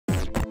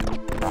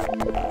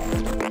Welcome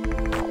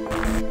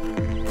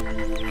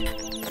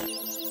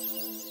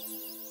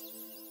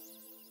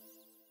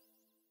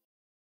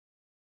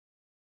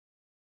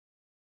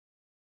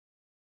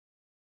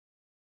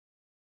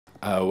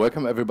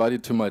everybody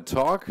to my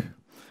talk.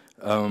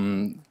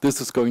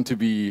 This is going to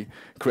be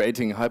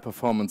creating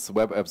high-performance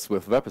web apps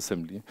with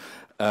WebAssembly.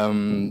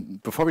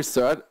 Before we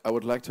start, I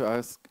would like to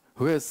ask,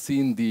 who has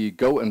seen the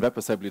Go and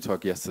WebAssembly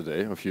talk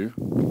yesterday of you?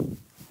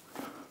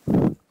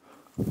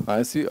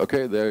 I see,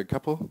 okay, there are a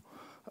couple.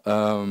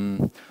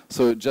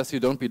 So just you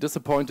don't be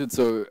disappointed,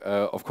 so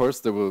of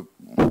course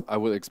I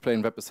will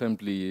explain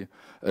WebAssembly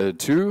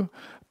too,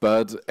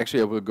 but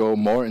actually I will go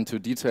more into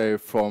detail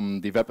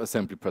from the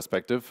WebAssembly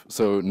perspective,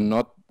 so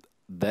not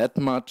that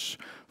much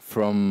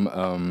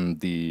from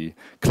the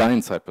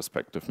client-side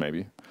perspective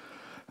maybe.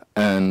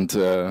 And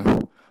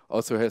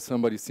also, has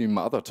somebody seen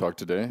my other talk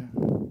today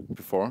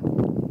before?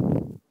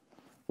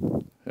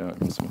 Yeah,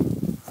 thanks.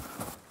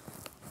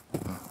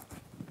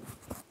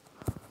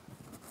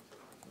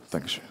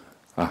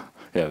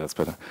 Yeah, that's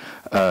better.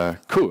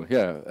 Cool,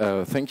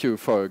 yeah, thank you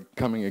for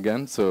coming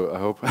again. So I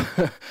hope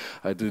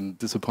I didn't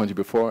disappoint you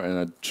before, and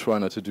I try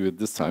not to do it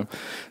this time.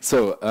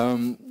 So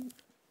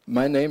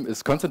my name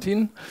is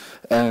Konstantin,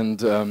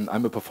 and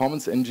I'm a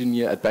performance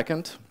engineer at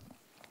Backend.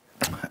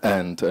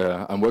 And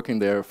I'm working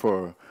there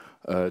for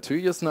 2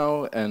 years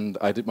now, and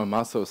I did my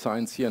Master of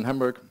Science here in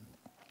Hamburg,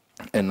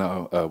 and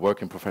now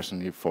working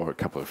professionally for a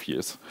couple of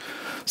years.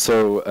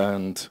 So,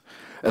 and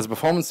as a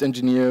performance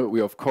engineer,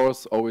 we are of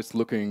course always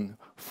looking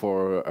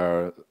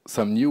for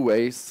some new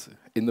ways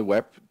in the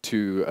web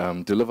to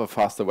deliver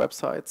faster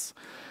websites.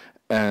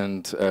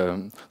 And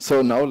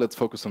so now let's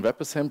focus on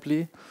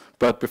WebAssembly.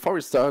 But before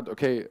we start,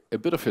 okay, a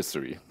bit of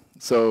history.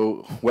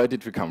 So where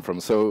did we come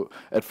from? So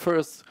at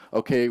first,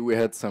 okay, we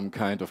had some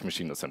kind of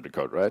machine assembly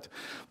code, right?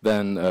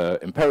 Then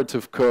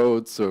imperative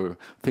code, so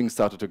things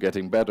started to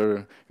getting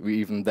better. We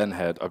even then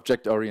had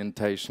object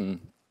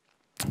orientation,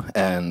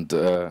 and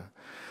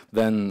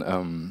then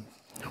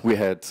we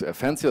had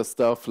fancier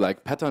stuff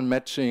like pattern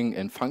matching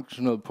and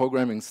functional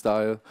programming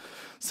style.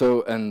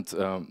 So, and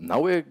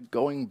now we're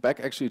going back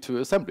actually to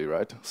assembly,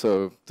 right?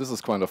 So this is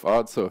kind of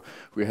odd. So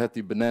we had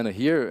the banana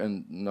here,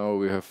 and now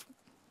we have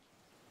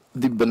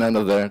the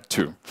banana there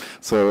too.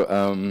 So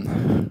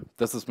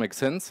does this make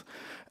sense?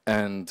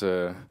 And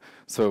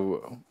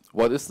so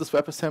what is this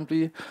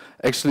WebAssembly?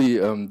 Actually,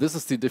 this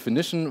is the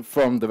definition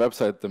from the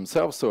website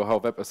themselves, so how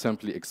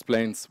WebAssembly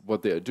explains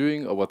what they are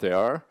doing or what they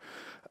are.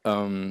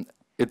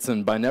 It's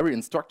in binary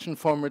instruction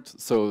format,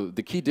 so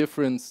the key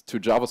difference to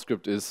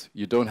JavaScript is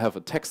you don't have a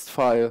text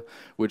file,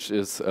 which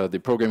is the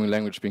programming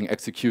language being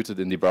executed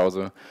in the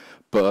browser,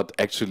 but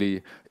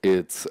actually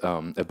it's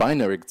a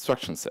binary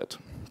instruction set.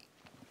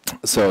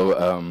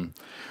 So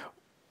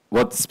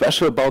what's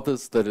special about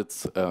this is that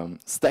it's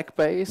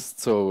stack-based,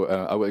 so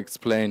I will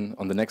explain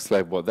on the next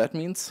slide what that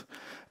means.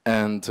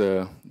 And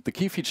the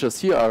key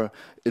features here are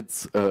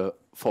it's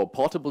for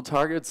portable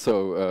targets,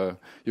 so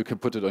you can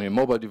put it on your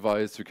mobile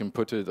device, you can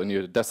put it on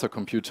your desktop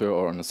computer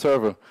or on a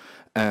server,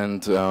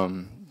 and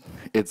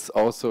it's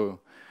also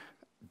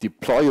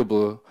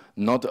deployable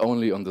not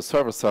only on the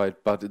server side,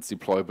 but it's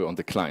deployable on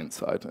the client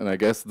side. And I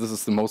guess this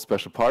is the most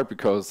special part,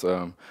 because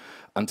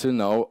until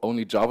now,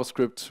 only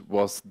JavaScript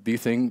was the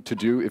thing to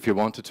do if you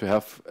wanted to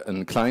have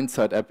a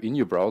client-side app in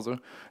your browser,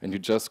 and you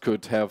just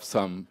could have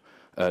some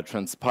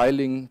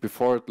transpiling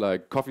before it,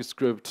 like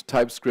CoffeeScript,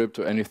 TypeScript,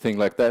 or anything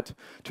like that,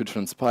 to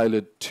transpile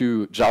it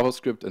to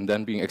JavaScript and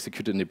then being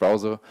executed in the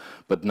browser.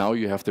 But now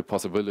you have the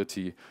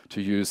possibility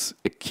to use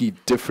a key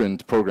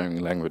different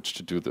programming language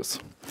to do this.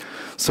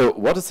 So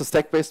what is a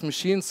stack-based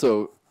machine?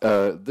 So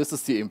this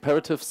is the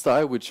imperative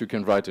style, which you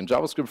can write in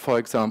JavaScript, for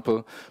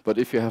example. But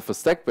if you have a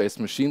stack-based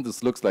machine,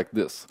 this looks like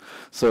this.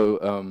 So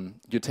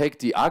you take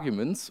the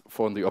arguments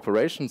for the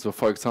operation, so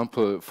for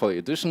example, for the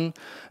addition,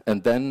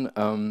 and then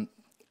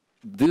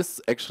this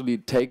actually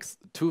takes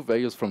two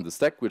values from the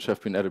stack, which have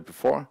been added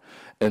before,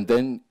 and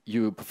then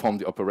you perform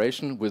the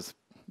operation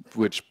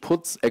which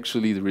puts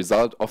actually the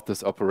result of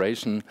this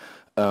operation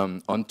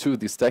onto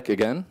the stack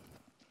again,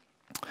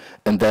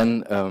 and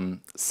then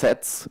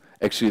sets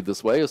actually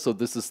this value. So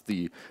this is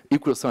the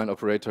equal sign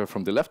operator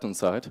from the left-hand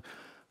side,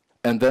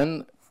 and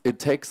then it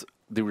takes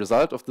the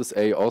result of this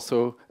A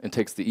also and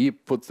takes the E,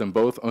 puts them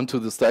both onto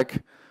the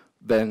stack,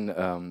 then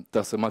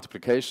does a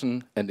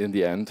multiplication, and in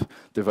the end,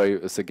 the value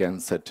is again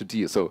set to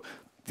D. So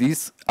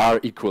these are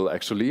equal,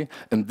 actually,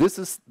 and this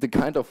is the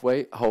kind of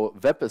way how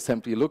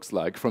WebAssembly looks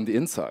like from the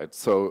inside.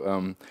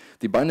 So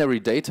the binary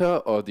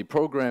data or the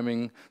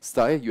programming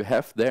style you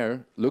have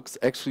there looks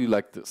actually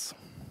like this.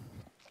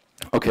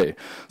 Okay,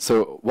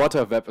 so what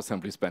are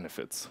WebAssembly's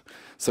benefits?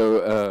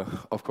 So,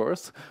 of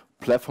course,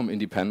 platform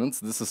independence.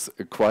 This is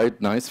a quite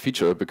nice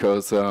feature,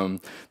 because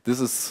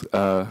this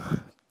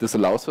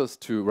allows us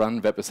to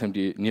run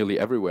WebAssembly nearly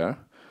everywhere.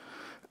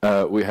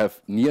 We have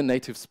near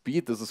native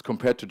speed. This is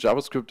compared to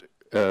JavaScript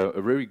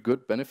a very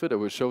good benefit. I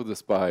will show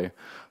this by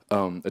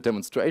a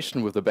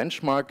demonstration with a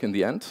benchmark in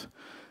the end.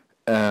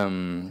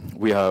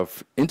 We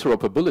have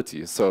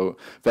interoperability. So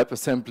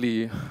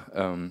WebAssembly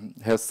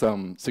has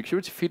some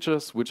security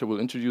features which I will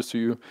introduce to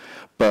you,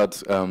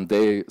 but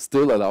they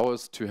still allow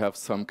us to have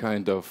some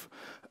kind of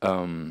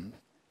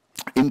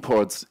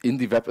imports in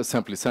the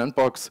WebAssembly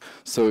sandbox.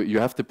 So you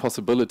have the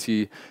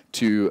possibility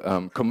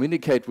to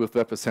communicate with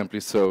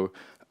WebAssembly, so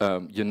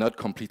you're not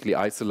completely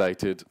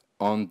isolated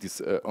on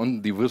this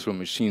on the virtual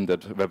machine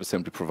that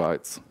WebAssembly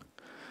provides.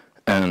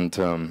 And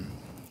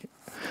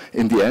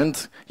in the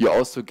end, you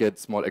also get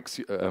small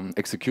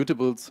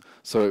executables.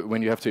 So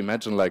when you have to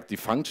imagine, like, the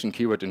function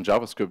keyword in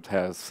JavaScript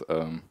has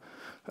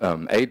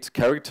 8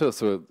 characters,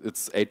 so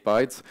it's 8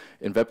 bytes.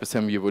 In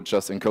WebAssembly, you would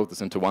just encode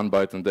this into 1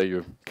 byte, and there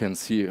you can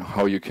see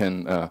how you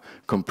can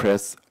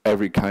compress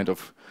every kind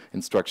of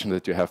instruction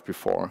that you have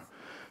before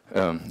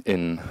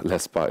in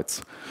less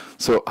bytes.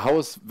 So how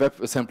is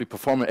WebAssembly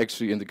performing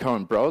actually in the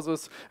current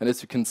browsers? And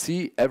as you can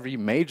see, every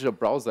major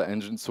browser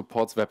engine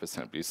supports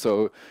WebAssembly.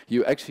 So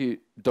you actually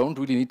don't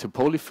really need to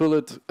polyfill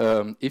it.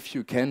 If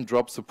you can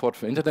drop support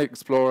for Internet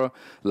Explorer,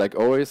 like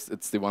always,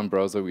 it's the one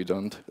browser we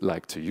don't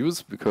like to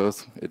use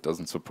because it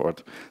doesn't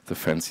support the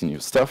fancy new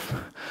stuff.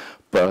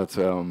 But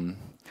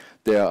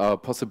there are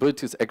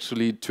possibilities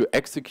actually to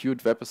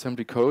execute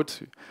WebAssembly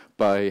code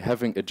by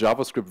having a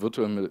JavaScript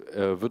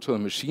virtual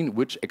machine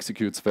which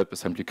executes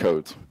WebAssembly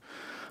code.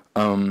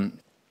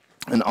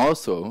 And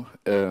also,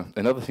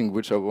 another thing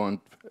which I want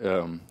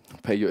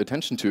pay your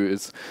attention to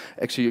is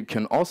actually you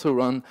can also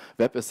run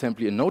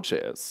WebAssembly in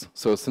Node.js.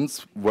 So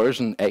since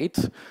version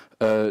 8,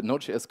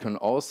 Node.js can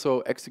also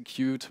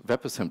execute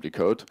WebAssembly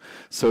code.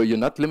 So you're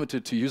not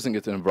limited to using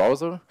it in a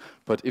browser,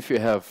 but if you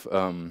have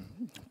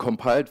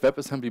compiled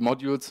WebAssembly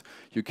modules,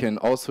 you can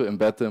also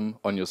embed them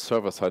on your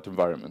server-side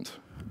environment.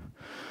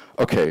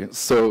 Okay,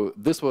 so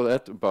this was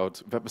that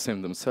about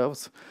WebAssembly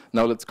themselves.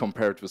 Now let's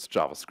compare it with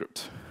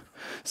JavaScript.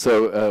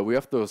 So we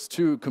have those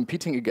two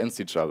competing against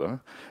each other.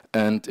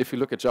 And if you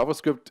look at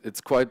JavaScript, it's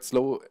quite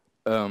slow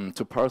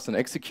to parse and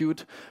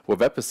execute, where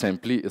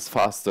WebAssembly is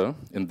faster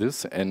in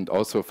this and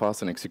also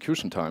faster in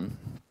execution time.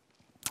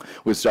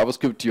 With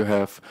JavaScript, you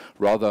have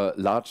rather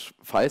large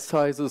file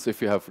sizes.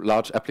 If you have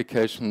large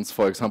applications,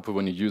 for example,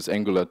 when you use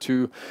Angular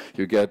 2,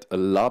 you get a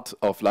lot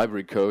of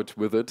library code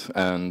with it,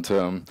 and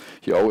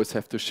you always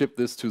have to ship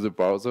this to the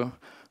browser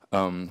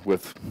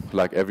with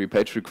like every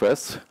page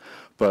request.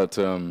 But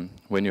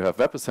when you have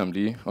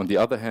WebAssembly, on the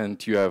other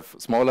hand, you have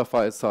smaller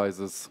file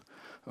sizes.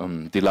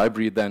 The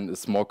library then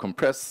is more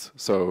compressed,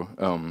 so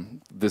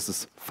this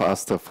is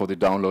faster for the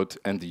download,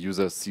 and the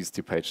user sees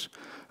the page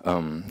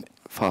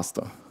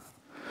faster.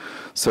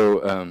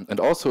 So, and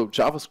also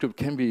JavaScript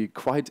can be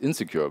quite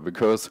insecure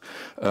because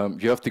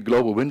you have the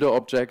global window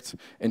object,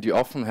 and you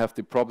often have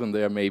the problem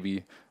there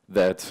maybe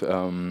that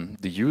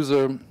the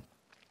user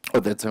or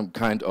that some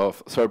kind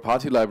of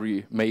third-party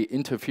library may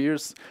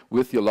interferes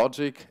with your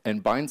logic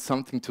and binds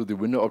something to the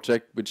window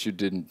object which you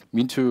didn't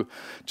mean to.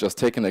 Just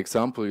take an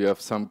example, you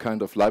have some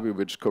kind of library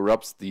which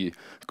corrupts the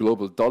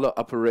global dollar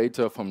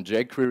operator from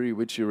jQuery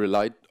which you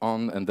relied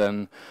on, and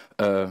then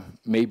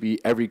maybe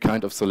every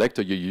kind of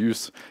selector you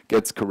use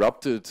gets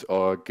corrupted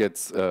or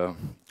gets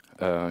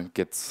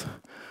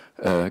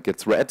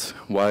read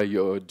while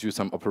you do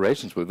some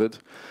operations with it.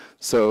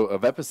 So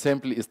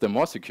WebAssembly is the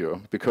more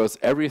secure because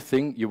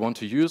everything you want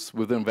to use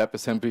within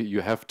WebAssembly you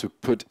have to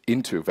put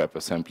into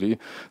WebAssembly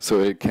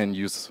so it can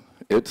use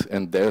it,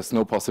 and there's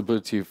no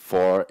possibility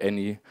for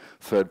any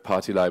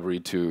third-party library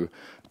to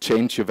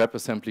change your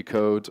WebAssembly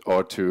code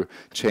or to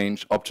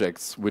change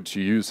objects which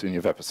you use in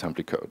your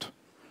WebAssembly code.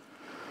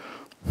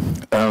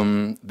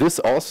 This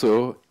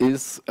also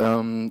is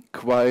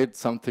quite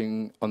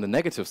something on the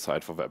negative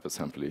side for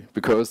WebAssembly,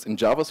 because in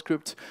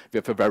JavaScript we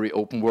have a very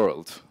open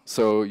world.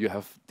 So you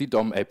have the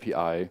DOM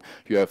API,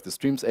 you have the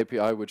Streams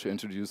API, which I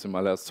introduced in my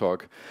last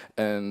talk,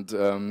 and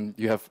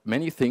you have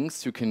many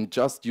things you can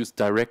just use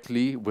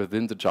directly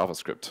within the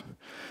JavaScript.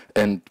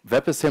 And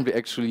WebAssembly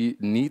actually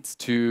needs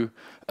to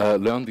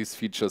learn these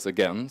features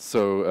again,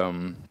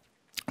 so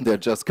they're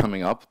just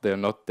coming up. They're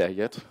not there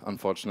yet,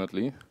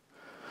 unfortunately.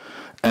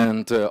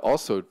 And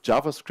also,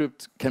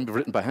 JavaScript can be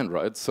written by hand,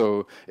 right?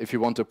 So if you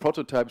want to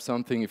prototype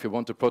something, if you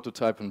want to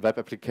prototype a web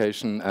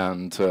application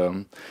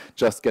and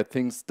just get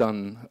things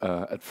done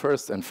at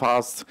first and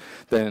fast,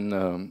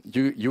 then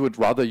you would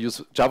rather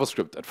use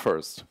JavaScript at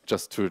first,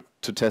 just to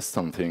test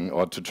something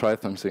or to try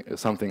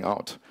something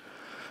out.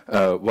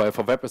 While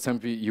for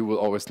WebAssembly, you will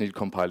always need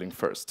compiling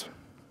first.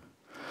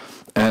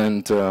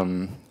 And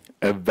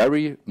a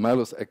very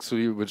Möllers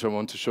actually, which I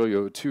want to show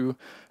you too,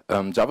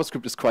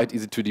 JavaScript is quite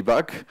easy to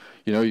debug.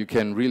 You know, you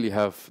can really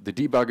have the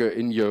debugger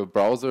in your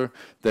browser,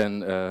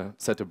 then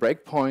set a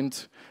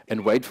breakpoint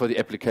and wait for the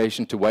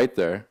application to wait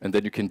there, and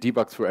then you can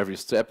debug through every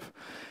step.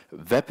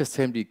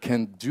 WebAssembly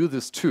can do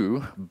this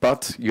too,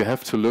 but you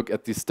have to look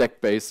at the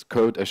stack-based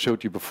code I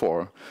showed you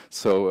before.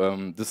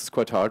 So this is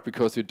quite hard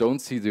because you don't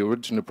see the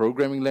original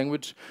programming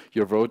language.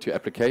 You wrote your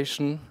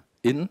application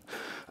in,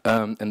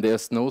 and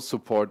there's no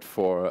support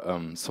for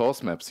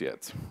source maps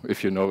yet.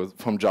 If you know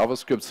from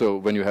JavaScript, so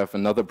when you have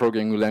another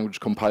programming language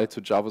compiled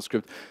to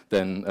JavaScript,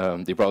 then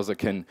the browser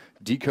can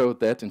decode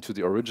that into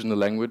the original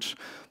language.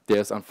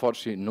 There's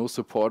unfortunately no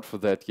support for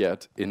that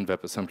yet in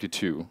WebAssembly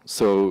 2.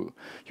 So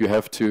you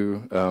have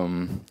to,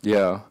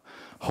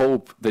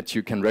 hope that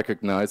you can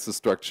recognize the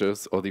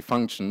structures or the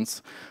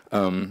functions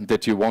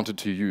that you wanted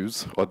to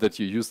use or that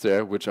you use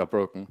there, which are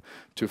broken,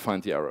 to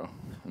find the error.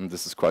 And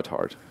this is quite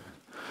hard.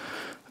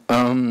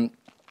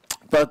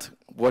 But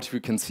what we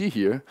can see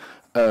here,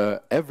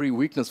 every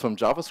weakness from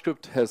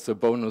JavaScript has a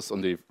bonus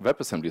on the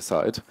WebAssembly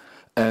side,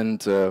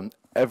 and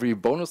every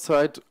bonus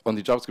side on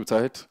the JavaScript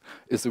side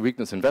is a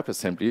weakness in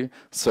WebAssembly,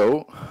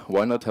 so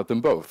why not have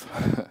them both?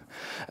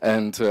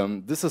 And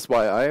this is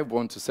why I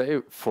want to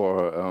say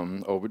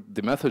or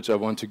the message I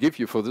want to give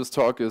you for this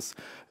talk is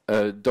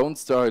don't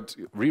start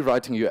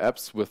rewriting your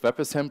apps with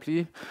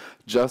WebAssembly.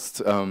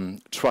 Just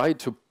try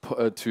to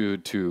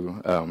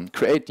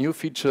create new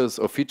features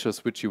or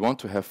features which you want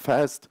to have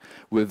fast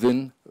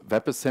within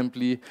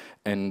WebAssembly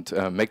and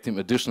make them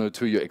additional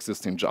to your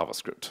existing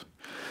JavaScript.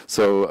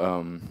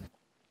 So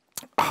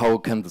how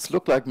can this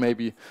look like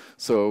maybe?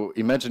 So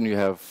imagine you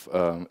have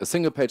a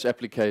single page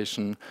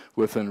application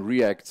with a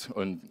React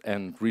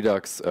and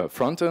Redux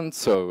frontend,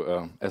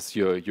 so as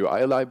your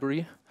UI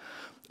library.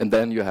 And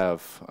then you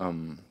have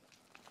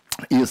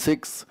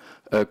ES6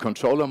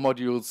 controller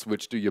modules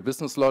which do your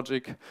business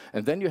logic.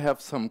 And then you have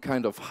some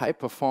kind of high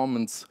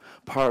performance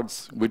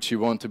parts which you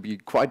want to be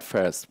quite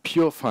fast,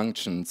 pure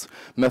functions,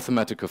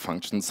 mathematical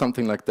functions,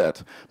 something like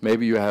that.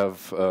 Maybe you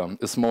have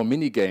a small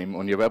mini game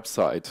on your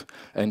website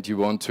and you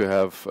want to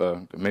have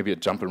maybe a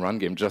jump and run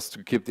game just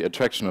to keep the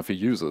attraction of your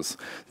users.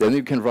 Then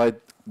you can write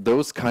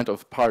those kind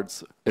of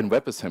parts in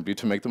WebAssembly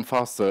to make them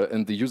faster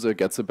and the user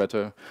gets a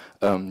better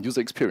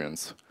user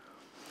experience.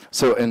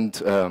 So, and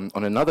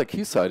on another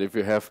key side, if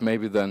you have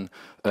maybe then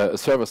a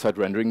server-side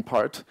rendering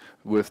part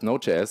with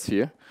Node.js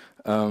here,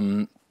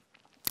 then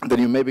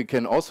you maybe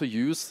can also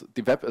use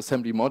the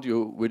WebAssembly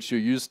module which you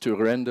use to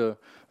render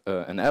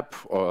an app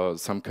or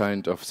some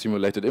kind of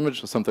simulated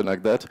image or something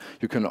like that.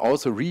 You can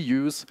also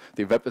reuse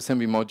the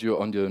WebAssembly module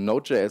on your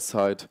Node.js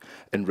side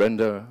and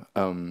render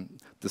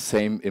the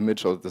same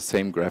image or the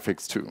same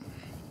graphics too.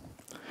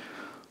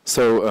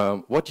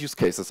 So what use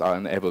cases are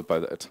enabled by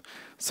that?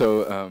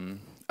 So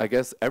I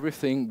guess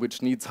everything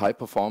which needs high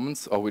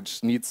performance or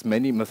which needs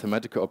many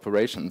mathematical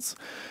operations,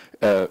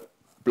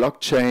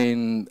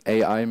 blockchain,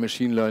 AI,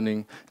 machine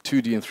learning,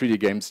 2D and 3D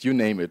games, you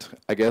name it.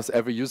 I guess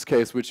every use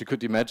case which you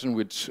could imagine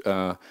which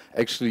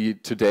actually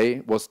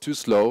today was too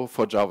slow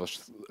for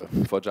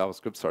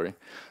JavaScript, sorry,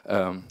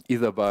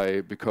 either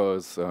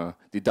because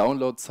the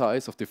download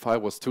size of the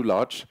file was too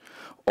large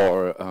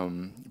or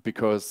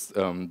because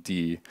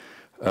the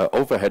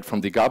overhead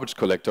from the garbage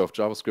collector of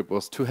JavaScript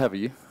was too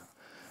heavy.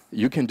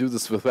 You can do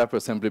this with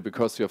WebAssembly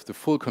because you have the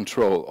full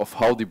control of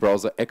how the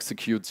browser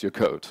executes your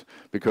code,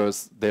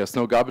 because there's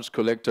no garbage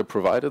collector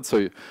provided,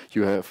 so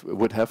you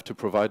would have to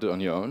provide it on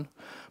your own.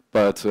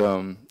 But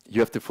you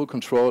have the full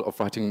control of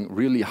writing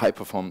really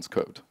high-performance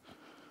code.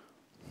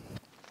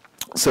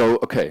 So,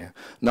 okay,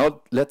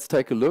 now let's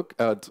take a look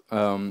at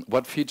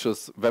what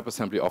features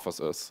WebAssembly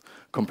offers us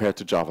compared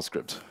to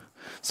JavaScript.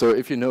 So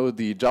if you know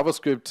the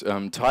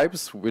JavaScript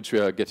types, which we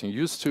are getting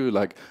used to,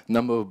 like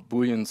number,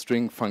 boolean,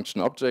 string,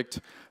 function, object,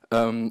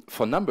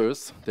 for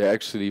numbers, there are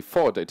actually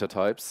 4 data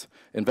types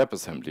in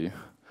WebAssembly.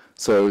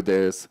 So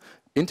there's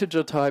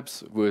integer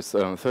types with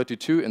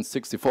 32 and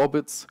 64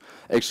 bits.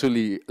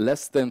 Actually,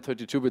 less than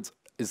 32 bits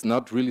is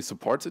not really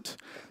supported.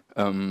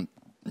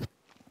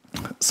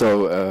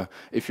 So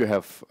if you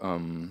have,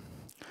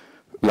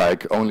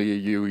 like, only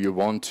you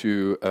want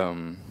to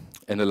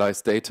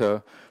analyze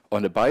data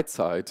on the byte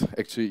side,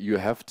 actually you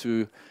have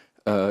to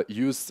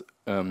use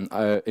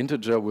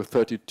integer with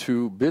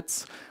 32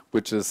 bits,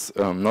 which is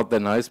not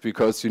that nice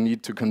because you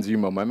need to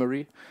consume more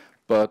memory,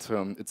 but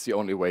it's the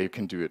only way you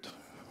can do it.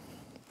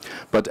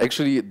 But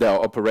actually there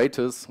are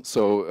operators,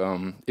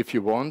 so if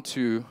you want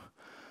to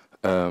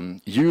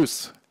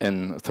use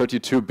an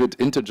 32-bit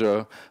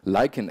integer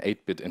like an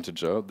 8-bit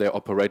integer, there are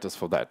operators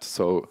for that.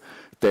 So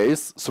there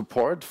is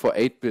support for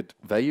 8-bit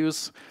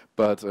values,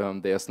 but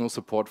there's no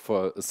support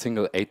for a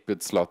single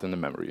 8-bit slot in the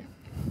memory.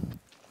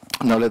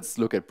 Now let's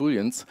look at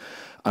booleans.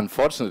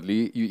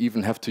 Unfortunately, you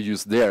even have to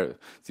use the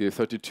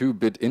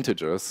 32-bit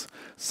integers.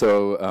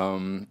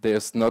 So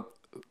there's not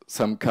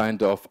some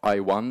kind of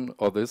I1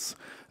 or this,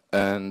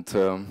 and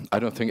I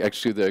don't think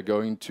actually they're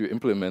going to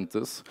implement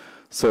this.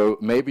 So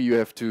maybe you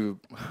have to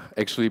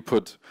actually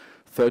put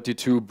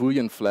 32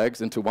 Boolean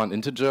flags into one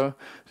integer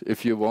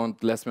if you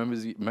want less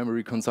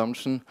memory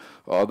consumption,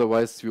 or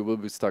otherwise you will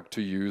be stuck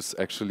to use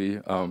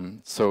actually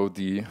so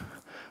the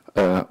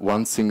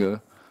one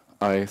single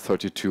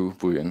I32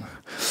 Boolean.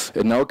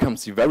 And now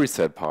comes the very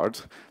sad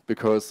part,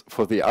 because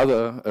for the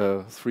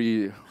other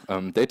 3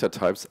 data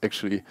types,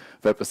 actually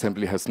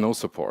WebAssembly has no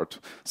support.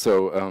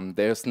 So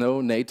there's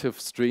no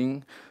native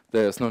string,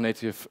 there's no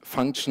native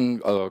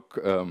function or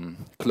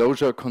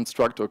closure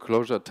construct or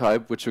closure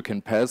type which you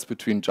can pass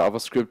between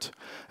JavaScript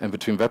and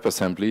between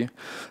WebAssembly,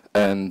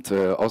 and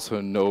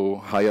also no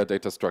higher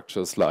data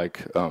structures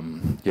like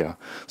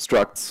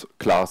structs,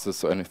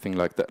 classes, or anything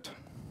like that.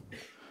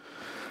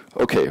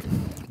 Okay,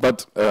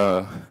 but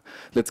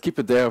let's keep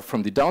it there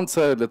from the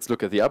downside. Let's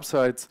look at the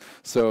upsides.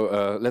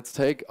 So let's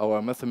take our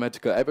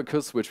mathematical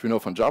abacus, which we know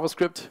from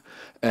JavaScript,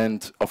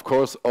 and of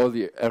course all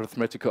the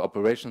arithmetical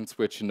operations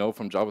which you know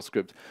from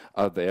JavaScript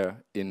are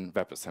there in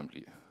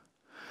WebAssembly.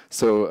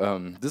 So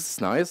this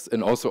is nice,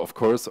 and also of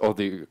course all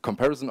the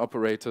comparison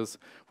operators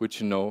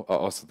which you know are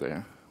also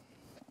there.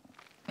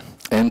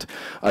 And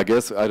I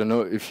guess, I don't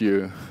know if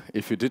you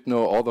did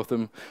know all of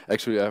them,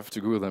 actually I have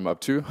to Google them up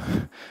too.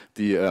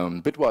 The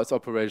bitwise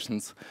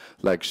operations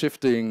like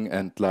shifting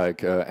and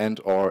like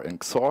AND, OR, and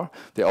XOR,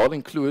 they're all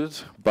included,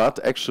 but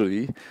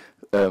actually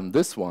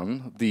this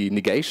one, the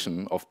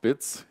negation of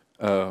bits,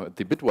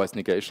 the bitwise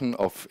negation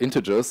of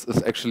integers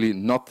is actually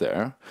not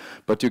there,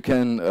 but you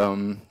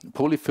can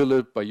polyfill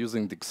it by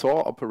using the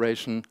XOR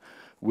operation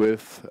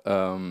with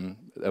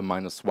a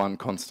 -1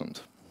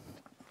 constant.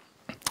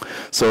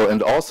 So,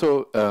 and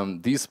also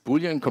these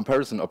Boolean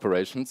comparison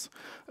operations,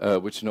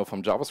 which you know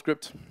from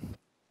JavaScript,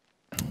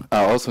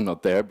 are also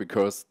not there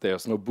because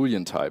there's no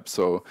Boolean type.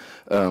 So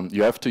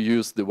you have to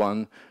use the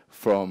one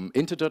from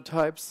integer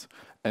types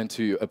and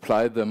to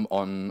apply them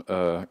on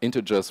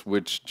integers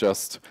which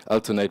just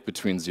alternate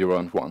between 0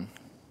 and 1.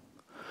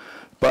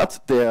 But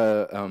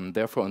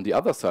therefore, on the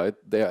other side,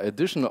 there are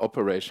additional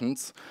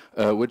operations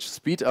which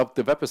speed up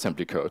the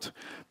WebAssembly code,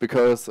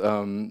 because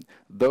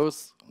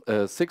those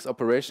 6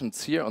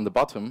 operations here on the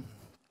bottom,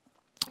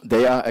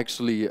 they are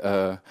actually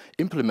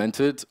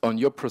implemented on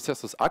your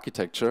processor's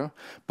architecture,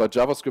 but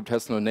JavaScript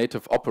has no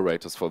native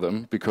operators for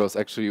them, because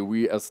actually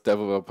we as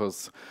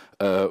developers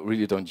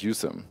really don't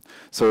use them.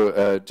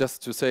 So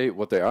just to say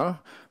what they are,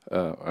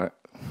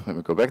 let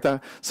me go back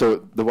there.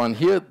 So the one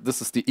here,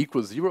 this is the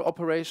 =0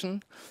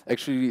 operation.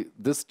 Actually,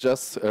 this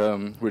just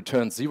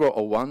returns 0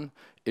 or 1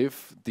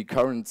 if the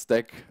current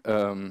stack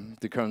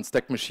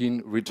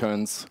machine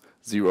returns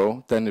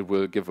 0, then it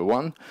will give a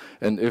 1.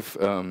 And if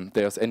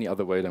there's any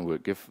other way, then we'll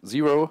give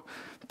 0.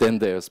 Then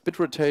there's bit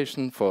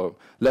rotation for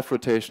left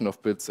rotation of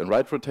bits and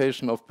right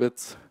rotation of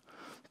bits.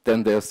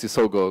 Then there's the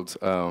so-called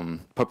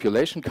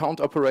population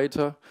count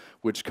operator,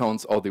 which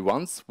counts all the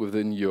ones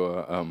within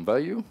your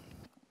value.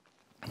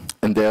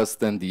 And there's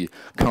then the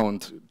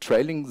count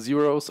trailing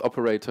zeros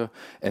operator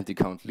and the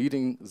count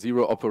leading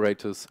 0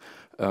 operators,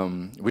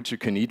 which you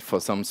can need for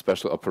some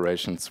special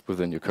operations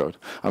within your code.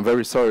 I'm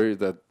very sorry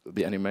that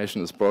the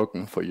animation is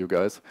broken for you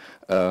guys.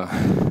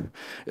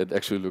 It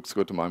actually looks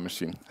good to my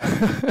machine.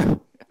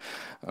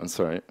 I'm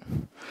sorry.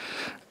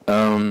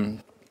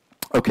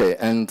 Okay,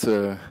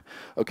 and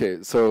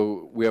okay,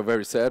 so we are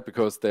very sad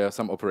because there are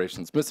some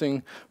operations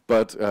missing,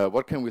 but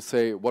what can we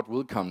say, what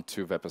will come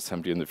to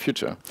WebAssembly in the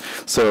future?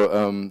 So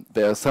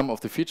there are some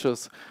of the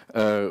features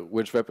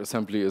which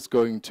WebAssembly is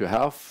going to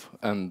have,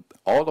 and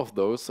all of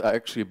those are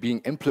actually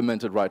being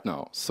implemented right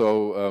now.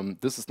 So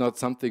this is not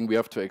something we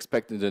have to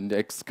expect in the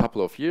next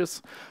couple of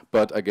years,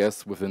 but I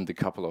guess within the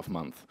couple of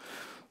months.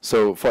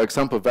 So for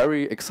example,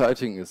 very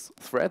exciting is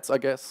threads, I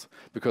guess,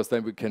 because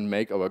then we can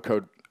make our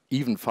code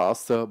even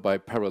faster by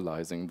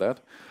parallelizing that,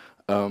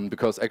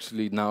 because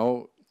actually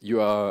now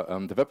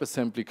the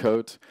WebAssembly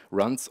code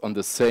runs on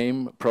the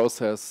same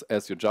process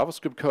as your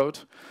JavaScript code,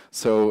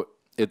 so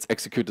it's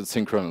executed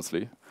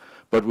synchronously.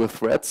 But with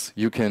threads,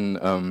 you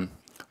can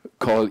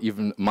call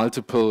even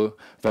multiple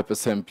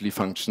WebAssembly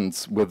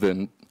functions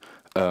within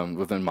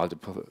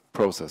multiple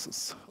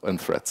processes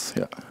and threads.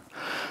 Yeah.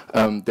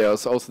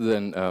 There's also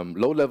then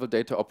low-level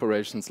data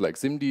operations like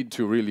SIMD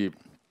to really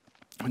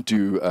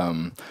do,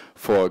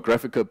 for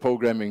graphical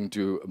programming,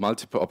 do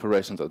multiple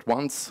operations at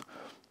once.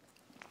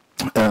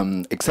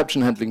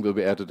 Exception handling will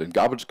be added in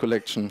garbage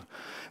collection.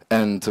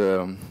 And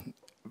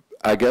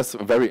I guess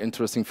a very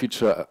interesting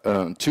feature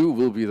too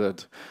will be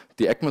that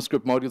the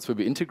ECMAScript modules will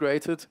be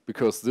integrated,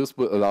 because this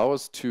will allow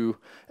us to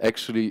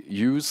actually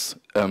use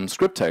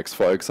script tags,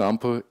 for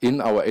example, in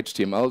our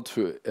HTML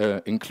to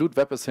include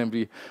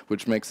WebAssembly,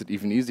 which makes it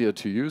even easier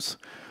to use.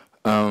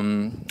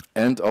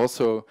 And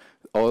also,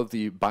 all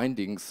the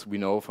bindings we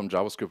know from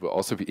JavaScript will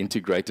also be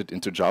integrated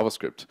into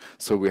JavaScript.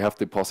 So we have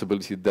the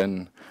possibility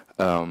then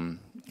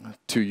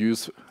to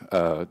use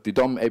the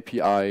DOM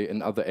API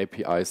and other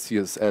APIs,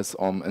 CSS,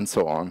 OM, and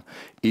so on,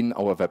 in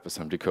our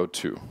WebAssembly code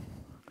too.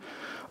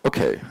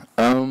 Okay,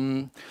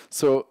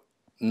 so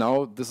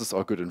now this is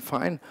all good and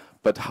fine,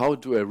 but how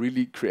do I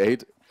really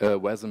create a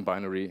WASM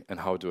binary and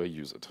how do I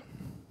use it?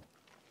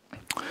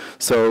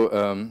 So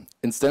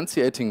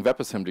instantiating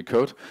WebAssembly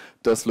code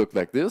does look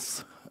like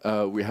this.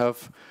 We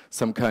have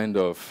some kind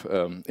of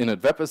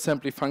init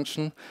WebAssembly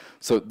function.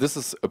 So this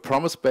is a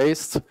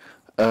promise-based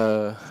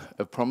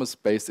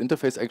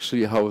interface,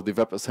 actually, how the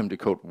WebAssembly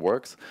code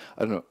works.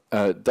 I don't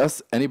know.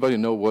 Does anybody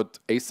know what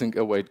async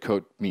await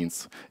code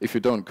means? If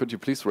you don't, could you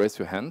please raise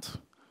your hand?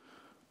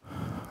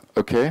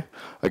 Okay,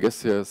 I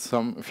guess there's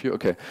some of you.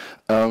 Okay,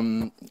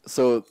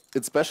 so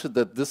it's special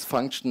that this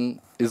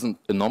function isn't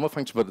a normal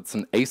function, but it's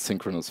an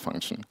asynchronous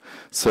function.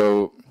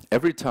 So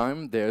every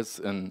time there's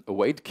an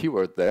await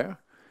keyword there,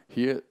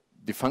 here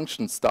the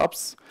function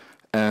stops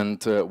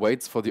and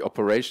waits for the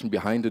operation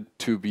behind it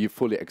to be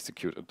fully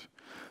executed.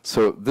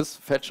 So this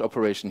fetch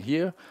operation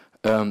here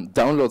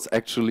downloads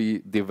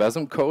actually the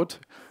WASM code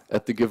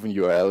at the given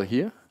URL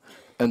here.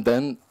 And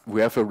then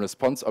we have a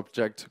response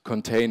object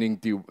containing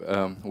the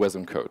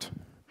WASM code.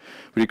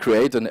 We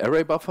create an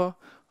array buffer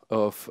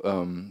of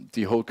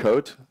the whole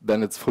code,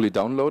 then it's fully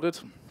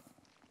downloaded.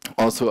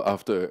 Also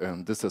after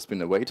this has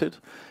been awaited,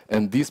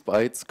 and these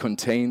bytes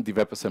contain the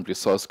WebAssembly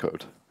source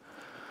code.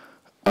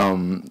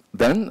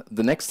 Then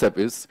the next step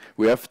is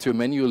we have to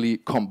manually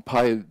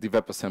compile the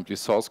WebAssembly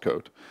source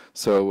code.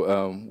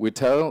 So we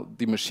tell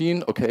the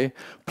machine, okay,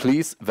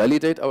 please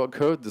validate our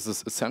code. This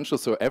is essential.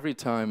 So every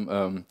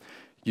time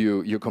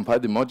you compile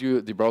the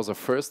module, the browser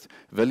first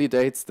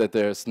validates that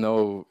there's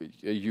no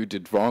you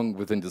did wrong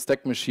within the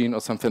stack machine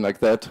or something like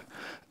that,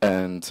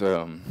 and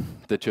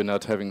that you're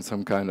not having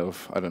some kind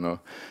of, I don't know,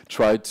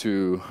 try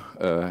to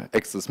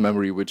access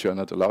memory which you're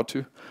not allowed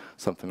to,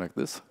 something like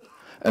this.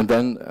 And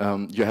then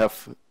you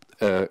have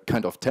a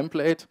kind of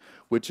template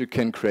which you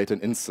can create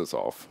an instance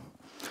of.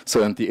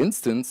 So and the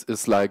instance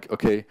is like,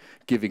 okay,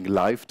 giving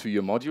life to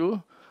your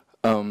module.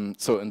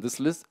 So in this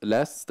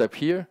last step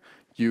here,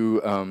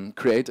 you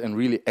create a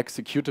really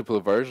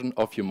executable version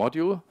of your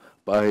module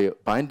by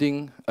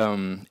binding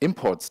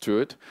imports to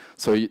it.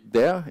 So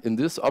there, in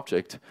this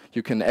object,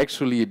 you can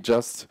actually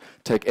just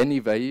take any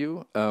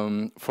value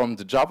from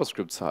the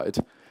JavaScript side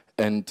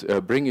and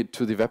bring it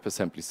to the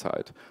WebAssembly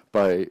side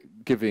by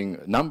giving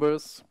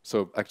numbers.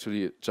 So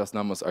actually, just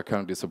numbers are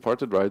currently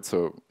supported, right?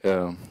 So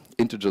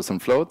integers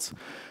and floats.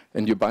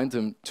 And you bind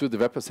them to the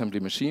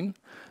WebAssembly machine,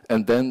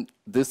 and then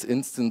this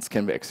instance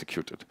can be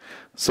executed.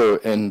 So,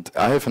 and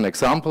I have an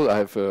example. I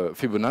have a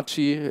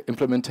Fibonacci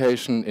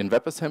implementation in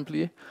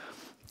WebAssembly.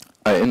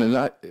 I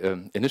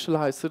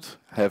initialize it,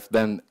 have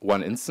then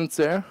one instance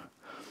there,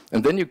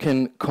 and then you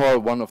can call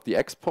one of the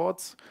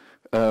exports.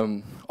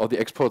 Or the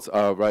exports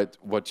are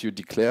what you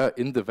declare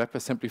in the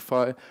WebAssembly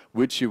file,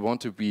 which you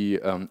want to be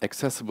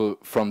accessible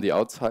from the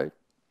outside.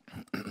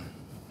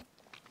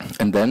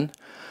 And then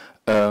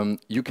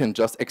you can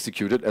just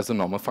execute it as a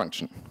normal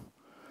function.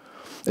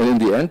 And in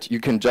the end, you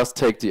can just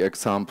take the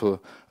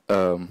example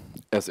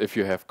as if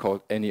you have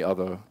called any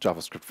other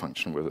JavaScript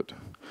function with it.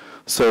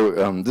 So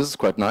this is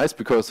quite nice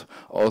because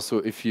also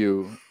if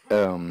you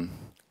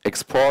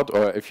export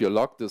or if you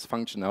log this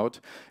function out,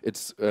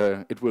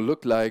 it will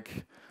look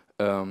like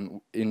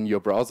in your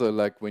browser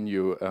like when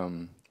you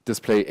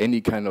display any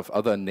kind of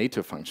other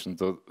native function.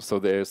 So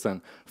there's a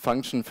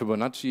function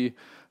Fibonacci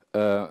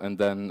and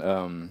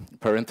then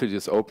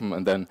parentheses open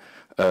and then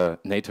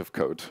native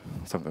code,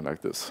 something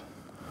like this.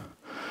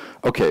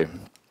 Okay,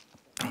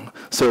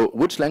 so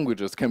which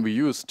languages can we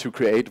use to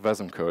create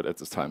WASM code at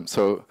this time?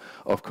 So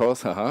of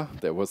course,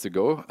 there was the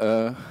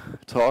Go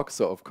talk,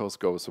 so of course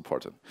Go is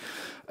supported.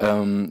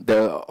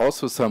 There are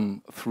also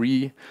some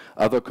 3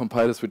 other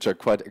compilers which are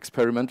quite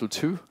experimental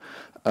too,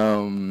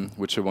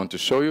 which I want to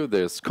show you.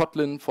 There's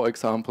Kotlin, for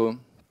example.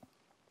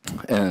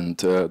 And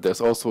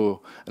there's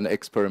also an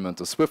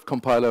experimental Swift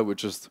compiler,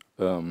 which is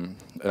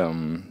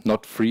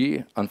not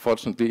free,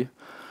 unfortunately.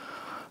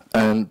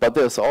 But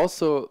there's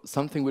also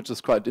something which is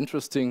quite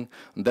interesting,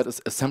 and that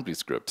is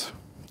AssemblyScript.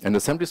 And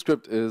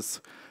AssemblyScript is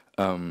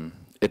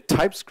a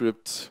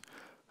TypeScript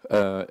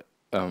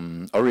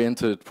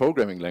oriented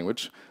programming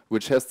language,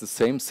 which has the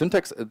same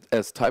syntax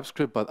as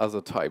TypeScript, but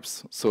other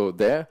types. So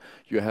there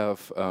you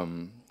have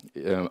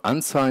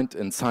unsigned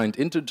and signed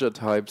integer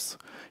types.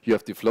 You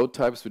have the float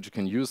types, which you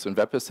can use in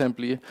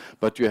WebAssembly,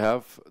 but you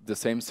have the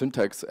same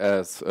syntax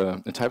as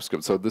in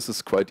TypeScript. So this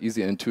is quite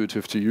easy and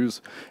intuitive to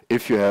use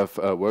if you have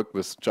worked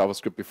with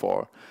JavaScript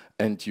before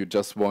and you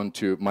just want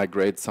to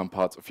migrate some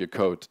parts of your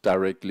code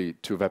directly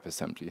to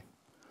WebAssembly.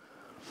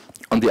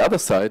 On the other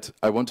side,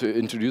 I want to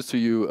introduce to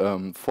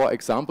you 4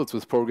 examples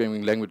with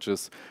programming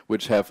languages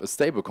which have a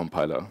stable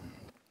compiler.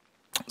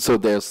 So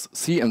there's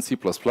C and C++,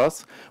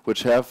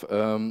 which have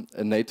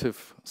a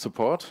native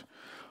support.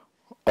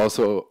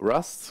 Also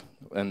Rust,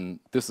 and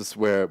this is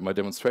where my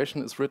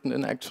demonstration is written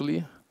in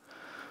actually.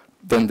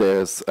 Then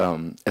there's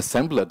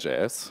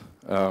assembler.js.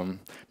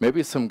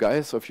 Maybe some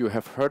guys of you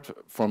have heard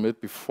from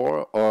it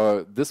before,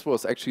 or this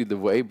was actually the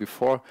way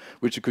before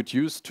which you could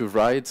use to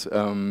write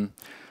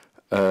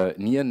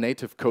near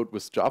native code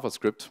with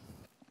JavaScript,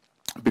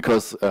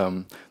 because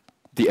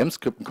the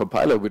mscript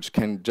compiler, which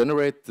can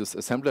generate this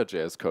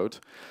assembler.js code,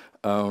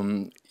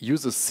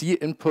 uses C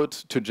input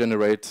to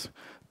generate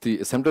the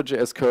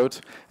assembler.js code,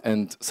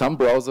 and some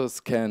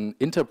browsers can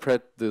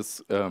interpret this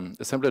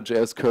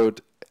assembler.js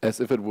code as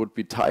if it would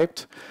be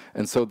typed,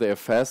 and so they are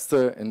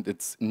faster, and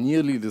it's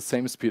nearly the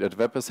same speed as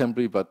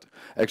WebAssembly, but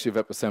actually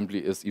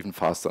WebAssembly is even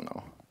faster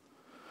now.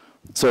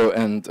 So,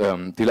 and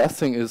the last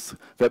thing is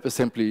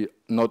WebAssembly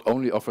not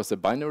only offers a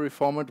binary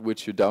format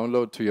which you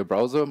download to your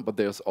browser, but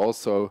there's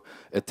also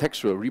a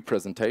textual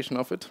representation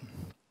of it.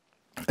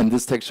 And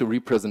this textual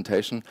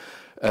representation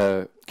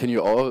can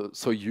you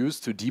also use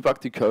to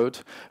debug the code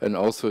and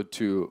also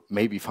to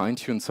maybe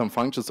fine-tune some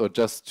functions, or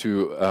just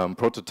to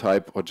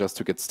prototype, or just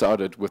to get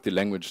started with the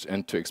language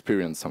and to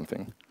experience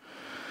something.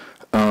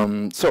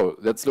 So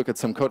let's look at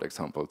some code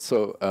examples.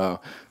 So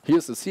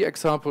here's a C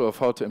example of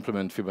how to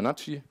implement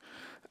Fibonacci.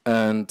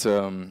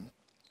 And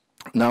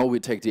now we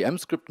take the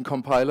mscript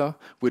compiler,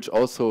 which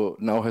also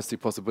now has the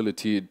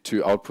possibility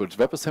to output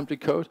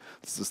WebAssembly code.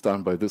 This is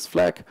done by this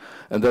flag.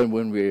 And then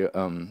when we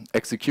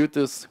execute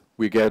this,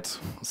 we get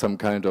some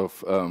kind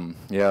of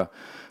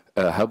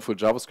helpful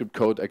JavaScript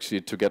code actually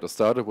to get us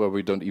started, where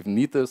we don't even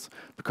need this,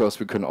 because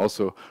we can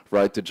also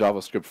write the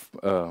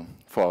JavaScript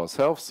for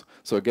ourselves.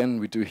 So again,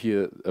 we do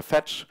here a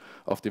fetch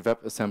of the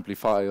WebAssembly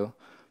file.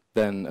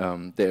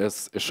 Then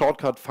there's a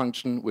shortcut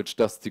function which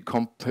does the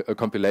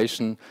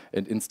compilation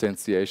and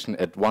instantiation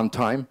at one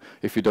time,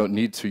 if you don't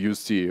need to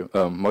use the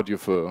module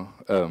for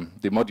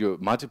the module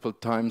multiple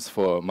times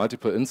for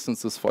multiple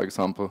instances, for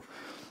example.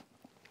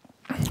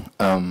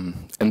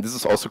 And this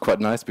is also quite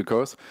nice,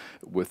 because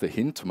with a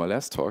hint to my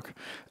last talk,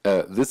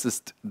 this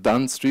is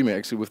done streaming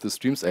actually with the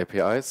Streams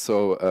API.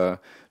 So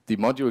the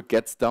module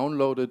gets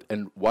downloaded,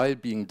 and while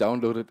being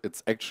downloaded,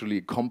 it's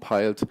actually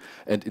compiled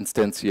and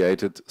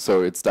instantiated.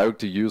 So it's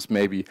directly used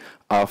maybe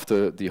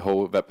after the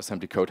whole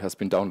WebAssembly code has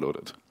been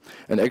downloaded.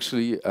 And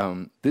actually,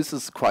 this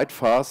is quite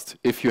fast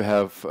if you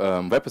have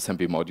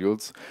WebAssembly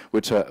modules,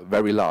 which are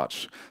very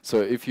large.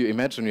 So if you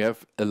imagine you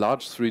have a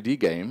large 3D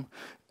game,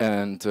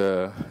 and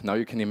now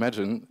you can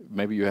imagine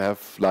maybe you have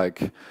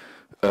like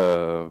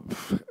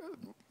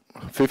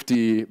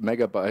 50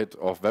 megabyte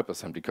of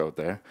WebAssembly code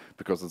there,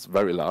 because it's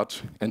very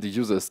large, and the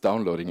user is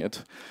downloading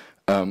it.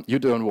 You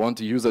don't want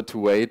the user to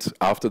wait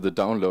after the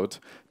download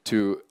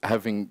to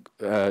have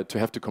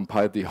to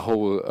compile the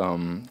whole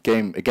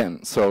game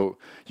again. So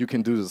you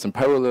can do this in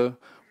parallel.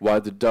 While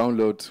the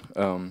download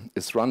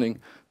is running,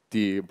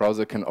 the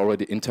browser can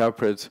already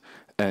interpret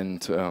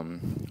and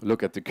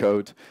look at the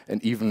code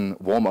and even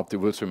warm up the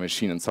virtual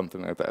machine and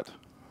something like that.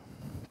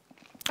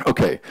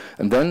 Okay,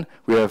 and then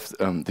we have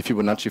the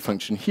Fibonacci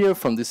function here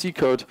from the C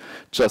code,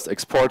 just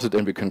export it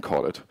and we can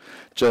call it.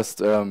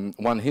 Just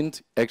one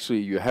hint, actually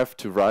you have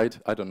to write,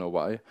 I don't know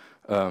why,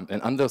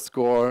 an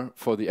underscore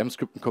for the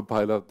mscript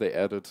compiler they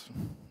added.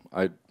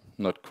 I'm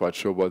not quite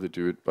sure why they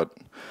do it, but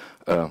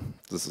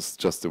this is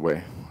just the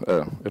way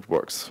it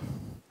works.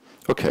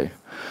 Okay,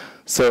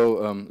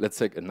 so let's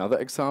take another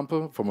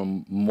example from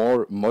a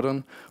more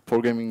modern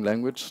programming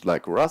language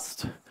like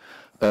Rust.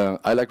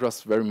 I like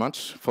Rust very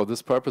much for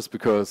this purpose,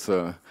 because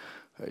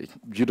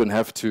you don't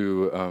have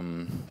to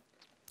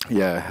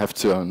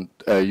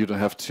you don't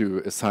have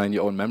to assign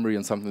your own memory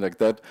and something like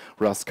that.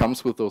 Rust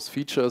comes with those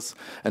features,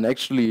 and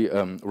actually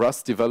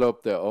Rust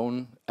developed their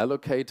own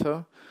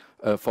allocator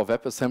for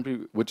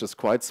WebAssembly, which is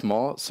quite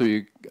small. So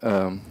you,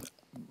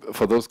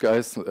 for those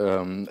guys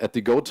at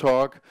the Go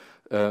talk,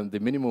 the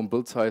minimum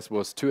build size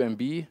was 2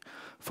 MB.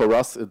 For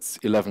Rust, it's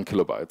 11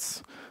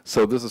 kilobytes.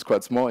 So this is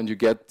quite small, and you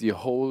get the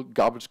whole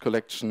garbage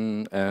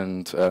collection,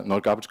 and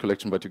not garbage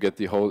collection, but you get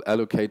the whole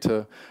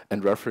allocator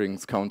and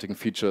reference counting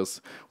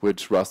features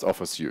which Rust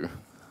offers you.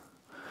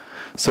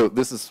 So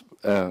this is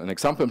an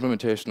example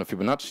implementation of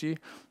Fibonacci.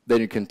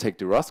 Then you can take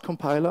the Rust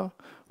compiler.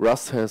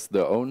 Rust has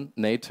their own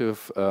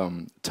native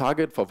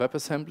target for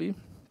WebAssembly.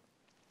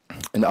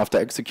 And after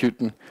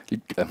executing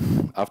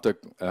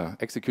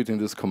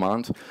this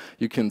command,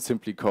 you can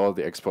simply call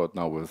the export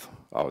now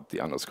without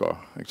the underscore,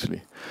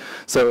 actually.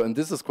 So, and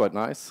this is quite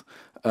nice,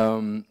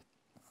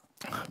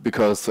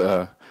 because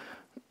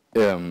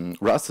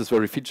Rust is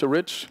very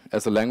feature-rich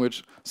as a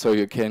language, so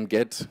you can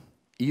get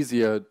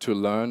easier to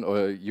learn,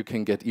 or you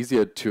can get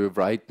easier to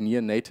write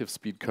near-native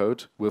speed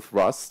code with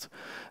Rust.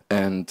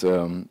 And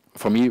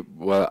for me,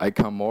 well, I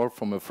come more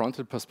from a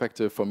front-end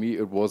perspective. For me,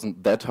 it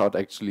wasn't that hard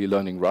actually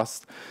learning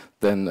Rust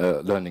than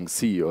learning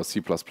C or C++.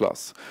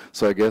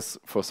 So I guess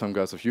for some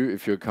guys of you,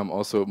 if you come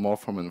also more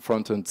from a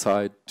front-end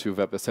side to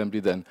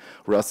WebAssembly, then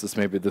Rust is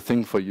maybe the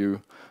thing for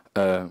you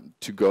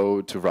to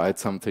go to write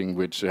something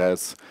which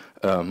has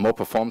more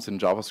performance in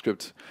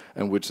JavaScript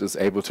and which is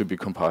able to be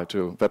compiled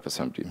to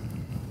WebAssembly.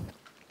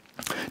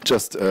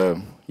 Just,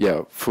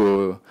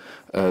 for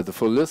the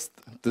full list,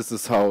 this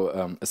is how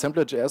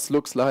assembler.js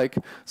looks like.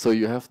 So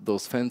you have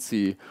those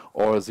fancy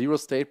or zero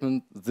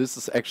statement. This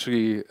is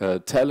actually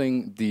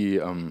telling the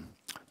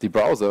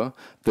browser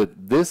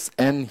that this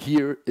n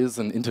here is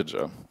an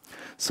integer.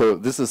 So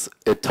this is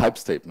a type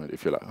statement,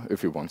 if you like,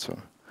 if you want to.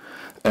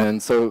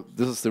 And so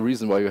this is the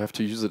reason why you have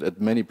to use it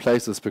at many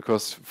places,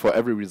 because for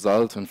every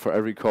result and for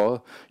every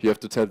call, you have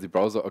to tell the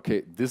browser,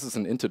 okay, this is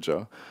an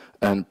integer,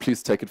 and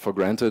please take it for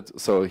granted.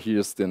 So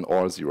here's then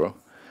or 0.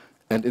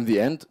 And in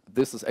the end,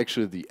 this is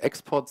actually the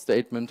export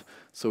statement.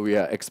 So we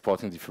are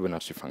exporting the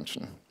Fibonacci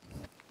function.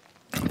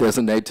 There's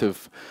a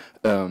native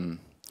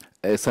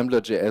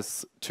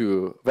assembler.js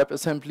to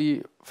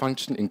WebAssembly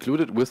function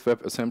included with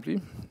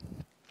WebAssembly,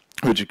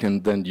 which you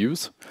can then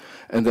use.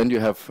 And then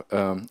you have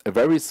a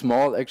very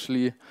small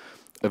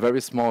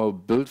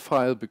build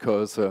file,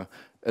 because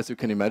as you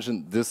can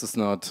imagine, this is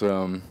not,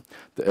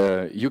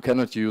 you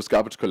cannot use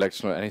garbage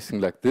collection or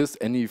anything like this,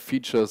 any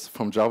features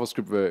from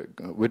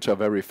JavaScript which are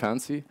very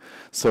fancy.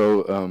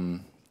 So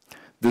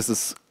this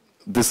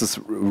is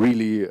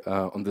really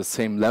on the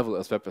same level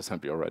as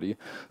WebAssembly already.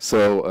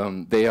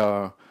 So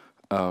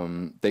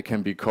they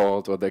can be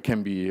called, or they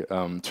can be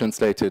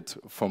translated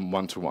from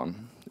one to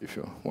one, if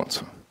you want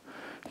to.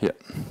 Yeah.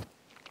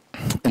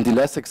 In the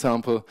last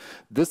example,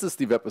 this is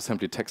the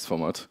WebAssembly text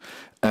format,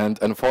 and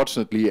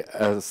unfortunately,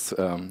 as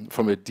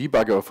from a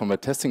debugger or from a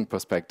testing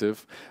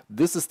perspective,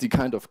 this is the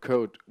kind of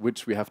code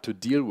which we have to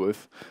deal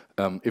with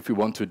if we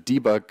want to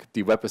debug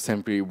the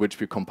WebAssembly which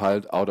we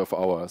compiled out of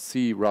our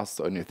C, Rust,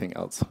 or anything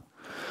else.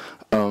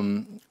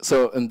 And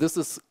this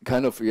is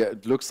kind of, yeah,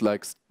 it looks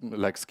like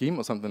Scheme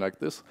or something like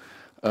this,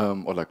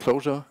 or like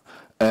Closure.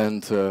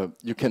 And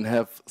you can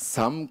have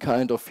some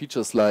kind of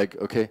features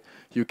like, okay,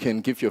 you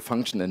can give your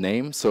function a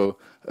name. So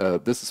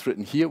this is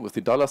written here with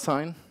the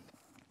 $sign.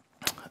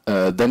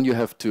 Then you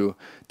have to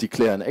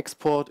declare an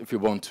export if you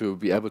want to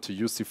be able to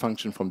use the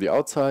function from the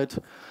outside.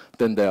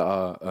 Then there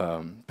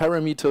are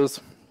parameters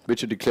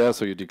which you declare.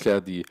 So you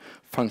declare the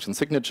function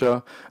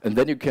signature. And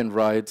then you can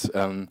write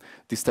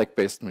the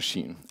stack-based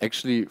machine.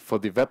 Actually, for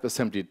the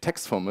WebAssembly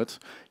text format,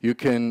 you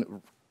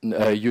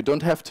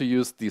don't have to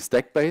use the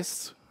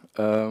stack-based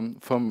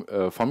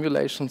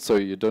formulation, so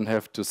you don't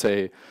have to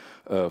say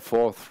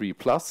 4, 3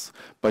 plus,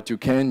 but you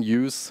can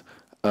use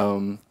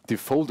the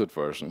folded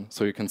version.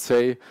 So you can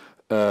say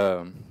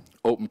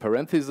open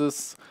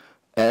parentheses,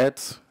 add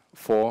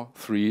 4,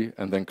 3,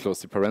 and then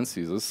close the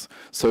parentheses.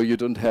 So you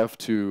don't have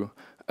to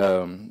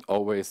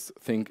always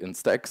think in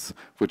stacks,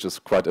 which is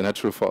quite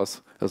unnatural for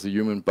us as a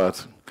human,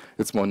 but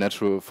it's more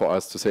natural for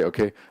us to say,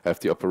 okay, I have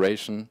the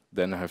operation,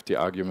 then I have the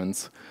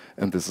arguments,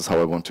 and this is how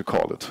I want to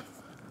call it.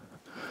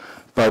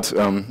 But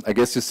I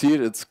guess you see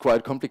it's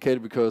quite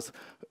complicated because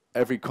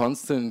every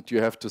constant,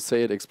 you have to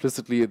say it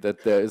explicitly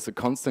that there is a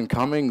constant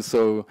coming,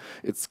 so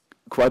it's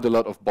quite a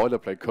lot of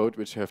boilerplate code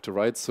which you have to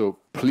write, so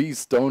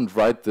please don't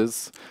write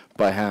this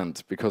by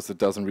hand because it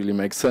doesn't really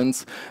make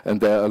sense, and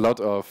there are a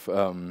lot of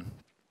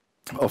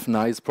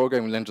nice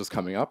programming languages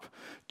coming up.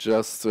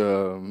 Just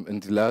in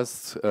the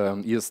last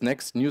Year's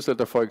Next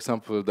newsletter, for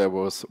example, there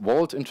was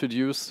Vault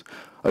introduced.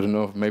 I don't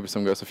know, maybe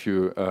some guys of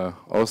you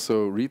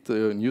also read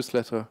the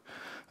newsletter.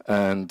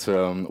 And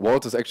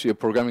Vault is actually a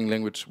programming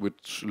language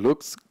which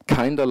looks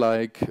kind of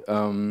like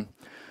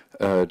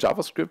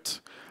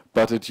JavaScript,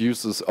 but it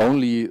uses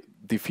only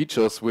the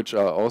features which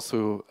are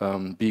also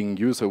being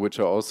used or which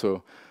are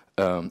also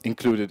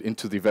included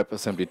into the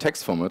WebAssembly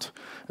text format.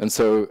 And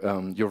so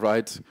you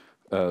write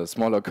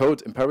smaller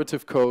code,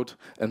 imperative code,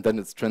 and then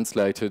it's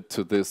translated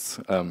to this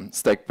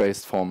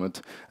stack-based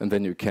format, and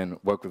then you can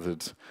work with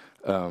it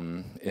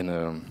in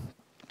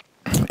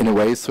a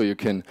way so you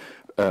can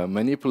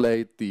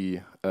manipulate the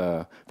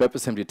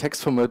WebAssembly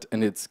text format,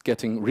 and it's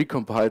getting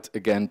recompiled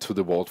again to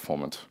the Vault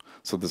format.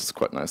 So this is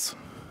quite nice.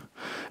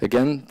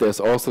 Again, there's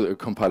also a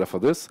compiler for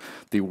this,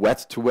 the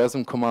wet to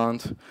WASM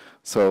command.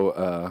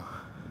 So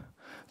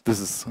this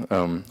is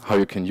how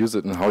you can use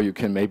it and how you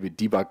can maybe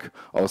debug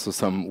also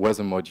some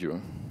WASM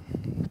module.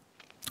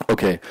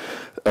 Okay,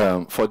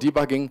 for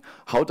debugging,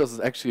 how does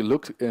it actually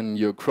look in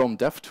your Chrome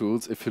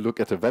DevTools if you look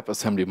at the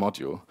WebAssembly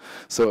module?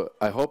 So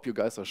I hope you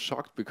guys are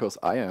shocked, because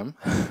I am,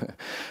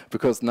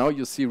 because now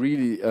you see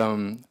really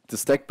the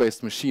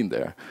stack-based machine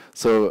there.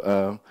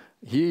 So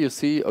here you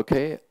see,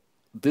 okay,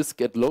 this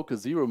get local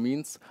 0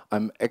 means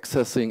I'm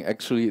accessing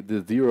actually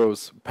the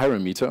zeros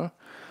parameter,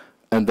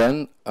 and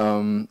then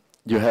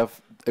you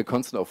have a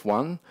constant of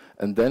 1,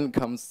 and then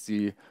comes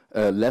the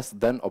less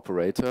than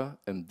operator,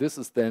 and this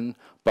is then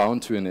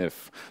bound to an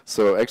if.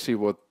 So actually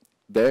what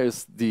there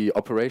is the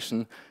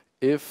operation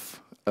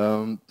if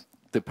the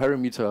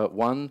parameter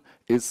 1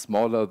 is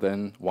smaller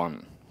than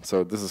 1.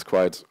 So this is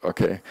quite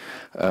okay.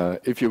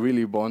 If you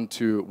really want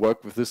to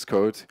work with this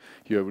code,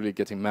 you're really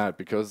getting mad,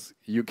 because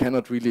you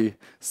cannot really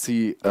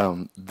see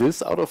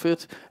this out of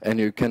it, and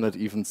you cannot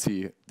even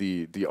see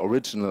the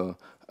original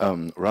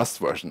Rust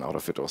version out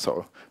of it or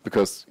so,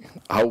 because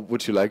how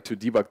would you like to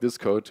debug this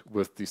code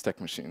with the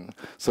stack machine?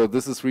 So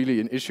this is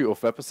really an issue of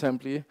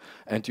WebAssembly,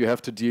 and you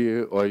have to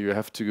deal, or you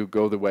have to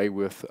go the way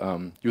with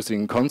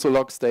using console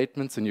log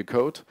statements in your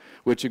code,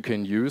 which you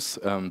can use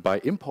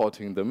by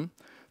importing them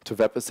to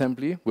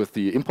WebAssembly with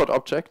the import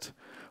object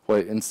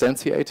while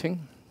instantiating.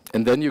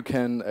 And then you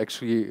can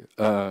actually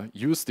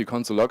use the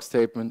console log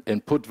statement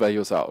and put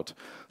values out.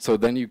 So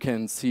then you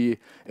can see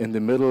in the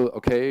middle,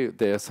 okay,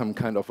 there's some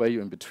kind of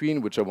value in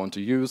between which I want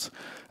to use.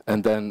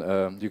 And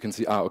then you can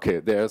see, okay,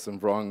 there's a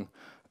wrong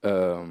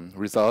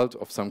result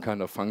of some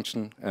kind of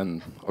function.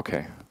 And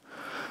okay,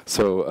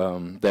 so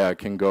there I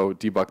can go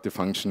debug the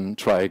function,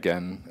 try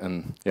again.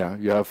 And yeah,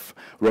 you have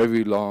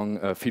very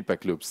long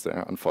feedback loops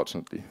there,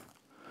 unfortunately.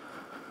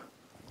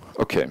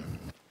 Okay,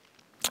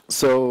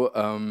 so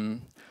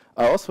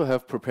I also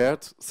have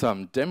prepared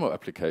some demo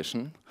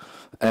application,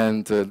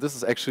 and this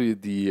is actually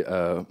the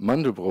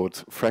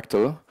Mandelbrot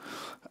fractal.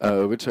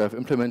 which I've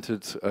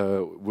implemented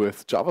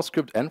with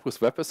JavaScript and with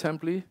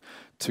WebAssembly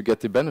to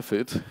get the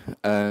benefit.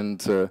 And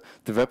the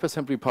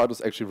WebAssembly part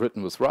is actually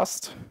written with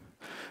Rust.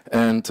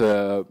 And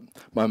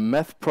my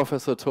math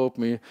professor told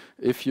me,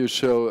 if you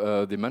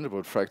show the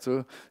Mandelbrot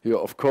fractal, you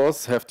of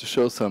course have to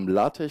show some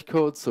LaTeX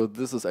code. So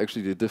this is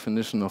actually the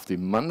definition of the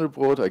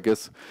Mandelbrot. I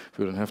guess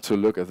we don't have to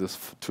look at this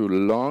too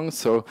long.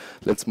 So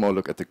let's more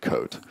look at the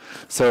code.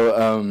 So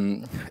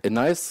a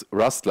nice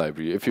Rust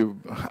library.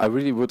 I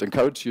really would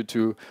encourage you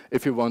to,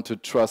 if you want to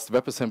trust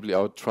WebAssembly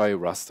out, try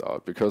Rust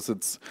out, because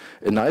it's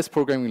a nice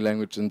programming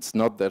language and it's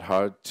not that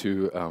hard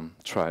to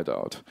try it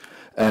out.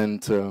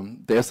 And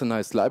there's a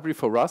nice library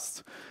for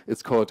Rust.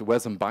 It's called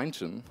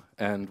WASM.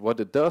 And what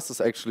it does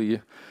is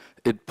actually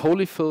it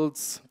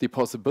polyfills the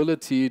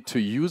possibility to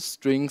use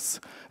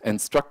strings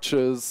and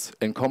structures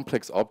and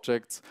complex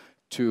objects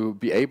to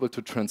be able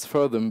to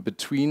transfer them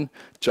between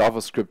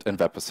JavaScript and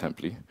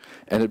WebAssembly.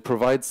 And it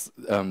provides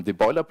the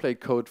boilerplate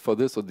code for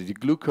this, or the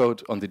glue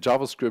code on the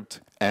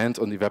JavaScript and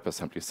on the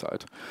WebAssembly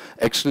side.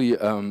 Actually,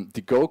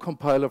 the Go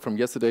compiler from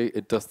yesterday,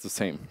 it does the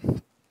same.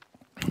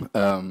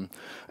 And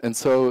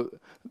so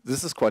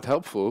this is quite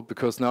helpful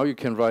because now you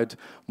can write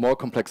more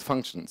complex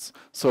functions.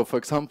 So for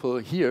example,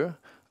 here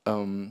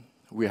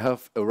we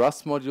have a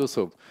Rust module.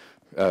 So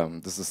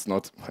this is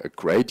not a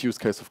great use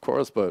case, of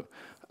course, but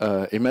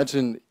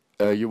imagine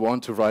you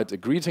want to write a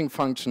greeting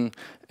function,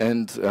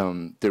 and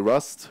the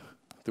Rust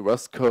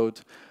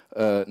code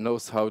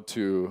knows how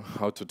to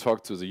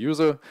talk to the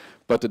user,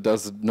 but it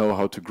doesn't know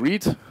how to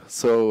greet.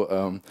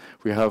 So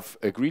we have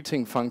a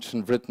greeting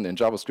function written in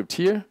JavaScript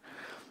here.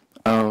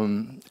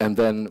 And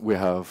then we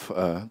have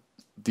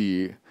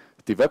the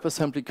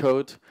WebAssembly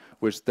code,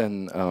 which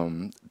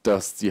then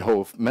does the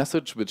whole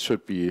message, which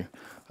should be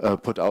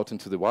put out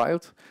into the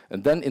wild.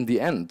 And then in the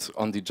end,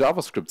 on the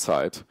JavaScript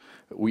side,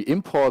 we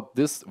import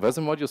this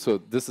WASM module. So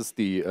this is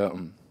the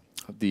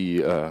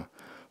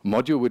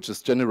module which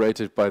is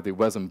generated by the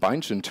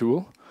WASM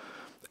tool.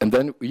 And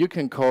then you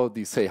can call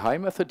the say hi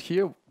method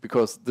here,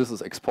 because this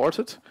is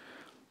exported.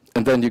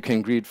 And then you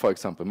can greet, for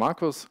example,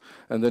 Marcus,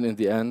 and then in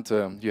the end,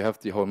 you have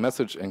the whole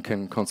message and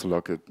can console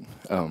log it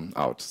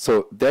out.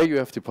 So there you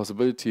have the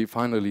possibility,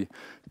 finally,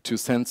 to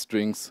send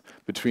strings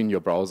between your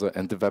browser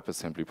and the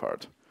WebAssembly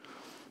part.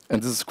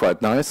 And this is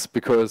quite nice,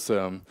 because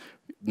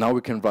now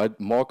we can write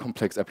more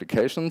complex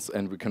applications,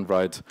 and we can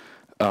write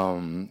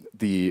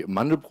the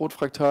Mandelbrot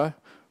fractal,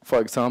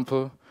 for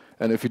example.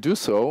 And if we do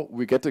so,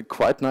 we get a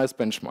quite nice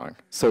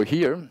benchmark. So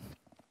here,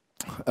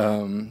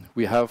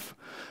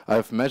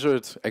 I've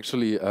measured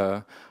actually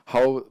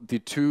how the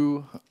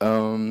two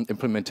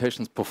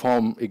implementations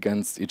perform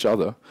against each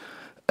other.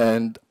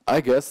 And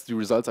I guess the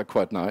results are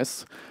quite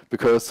nice,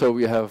 because so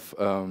we have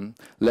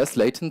less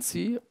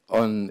latency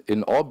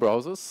in all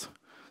browsers.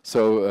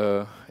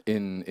 So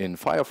in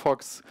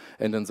Firefox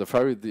and in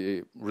Safari,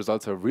 the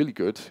results are really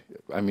good.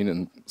 I mean,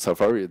 in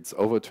Safari, it's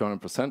over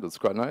 200%. It's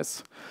quite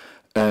nice.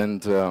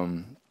 And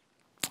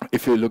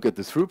if you look at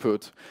the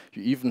throughput,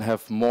 you even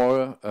have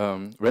more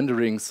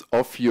renderings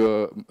of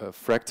your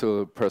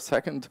fractal per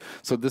second.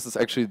 So this is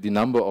actually the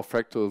number of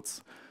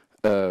fractals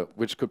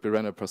which could be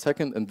rendered per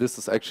second, and this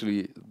is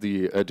actually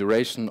the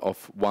duration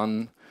of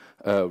one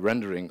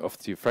rendering of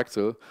the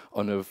fractal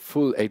on a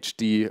full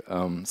HD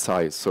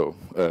size. So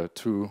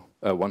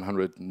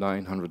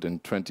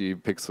 920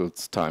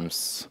 pixels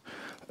times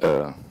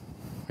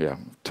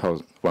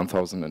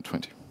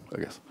 1020, I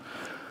guess.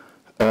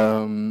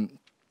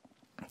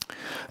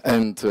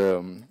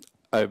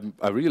 I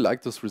really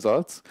like those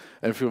results.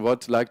 And if you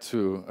would like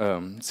to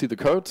see the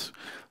code,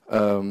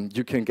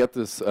 you can get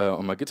this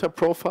on my GitHub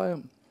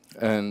profile.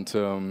 And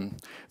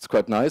it's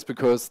quite nice,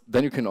 because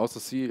then you can also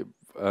see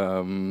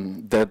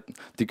that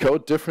the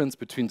code difference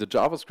between the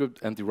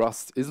JavaScript and the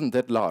Rust isn't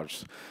that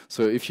large.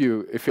 So if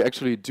you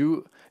actually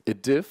do a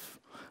diff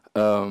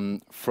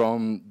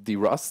from the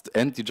Rust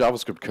and the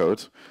JavaScript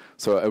code,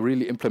 so I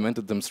really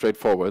implemented them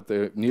straightforward.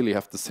 They nearly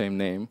have the same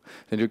name.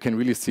 And you can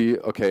really see,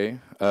 okay,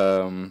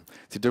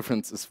 the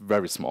difference is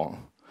very small.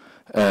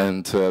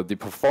 And the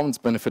performance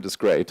benefit is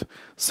great.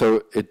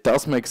 So it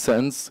does make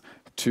sense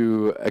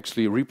to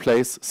actually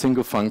replace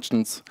single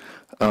functions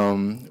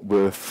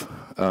with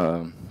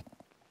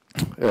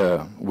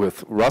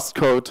Rust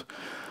code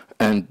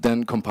and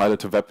then compile it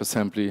to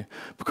WebAssembly,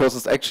 because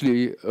it's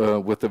actually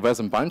with the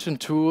WASM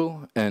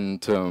tool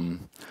and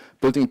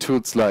building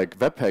tools like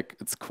Webpack,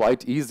 it's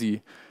quite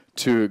easy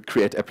to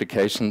create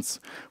applications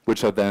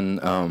which are then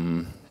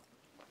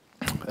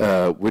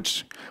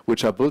which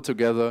are built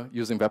together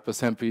using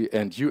WebAssembly,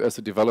 and you as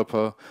a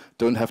developer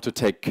don't have to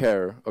take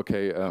care.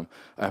 Okay, I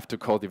have to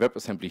call the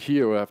WebAssembly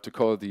here, or I have to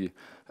call the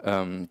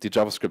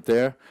JavaScript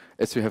there.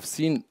 As you have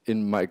seen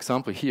in my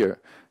example here,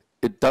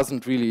 it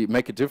doesn't really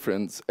make a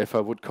difference if I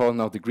would call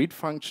now the greet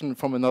function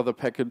from another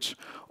package,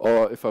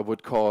 or if I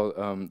would call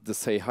the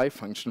say hi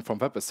function from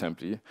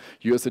WebAssembly.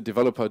 You as a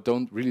developer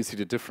don't really see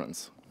the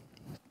difference.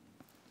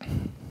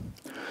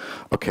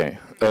 Okay.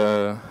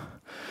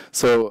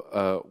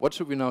 So what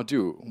should we now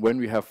do when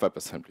we have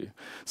WebAssembly?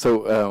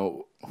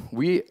 So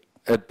we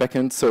at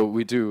backend, so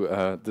we do.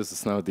 This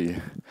is now the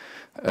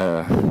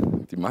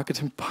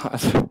marketing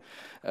part.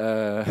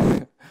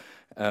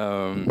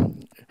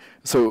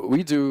 So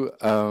we do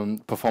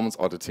performance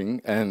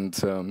auditing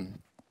and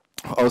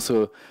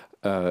also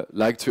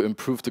like to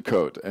improve the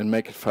code and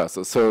make it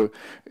faster. So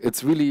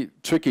it's really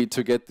tricky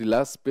to get the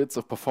last bits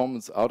of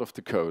performance out of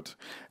the code.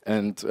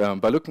 And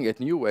by looking at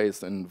new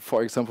ways, and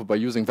for example, by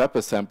using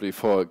WebAssembly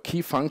for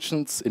key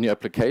functions in your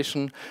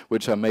application,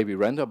 which are maybe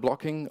render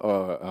blocking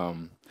or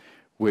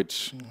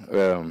which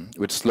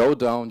slow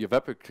down your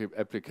web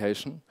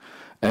application,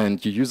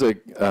 and your user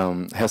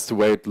has to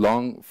wait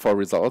long for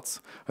results,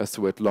 has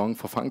to wait long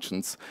for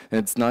functions, and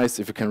it's nice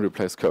if you can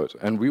replace code.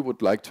 And we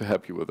would like to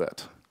help you with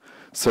that.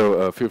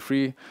 So feel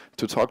free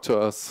to talk to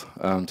us,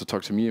 to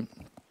talk to me.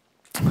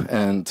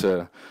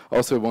 And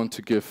also want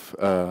to give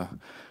a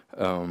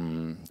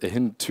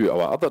hint to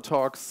our other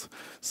talks.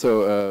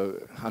 So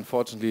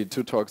unfortunately,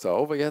 2 talks are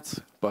over yet,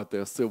 but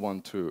there's still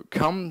one to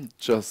come,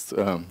 just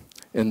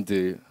in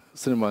the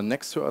cinema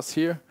next to us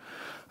here.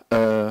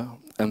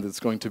 And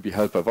it's going to be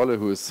held by Wolle,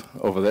 who is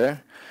over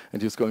there.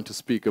 And he's going to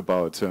speak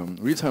about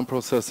real-time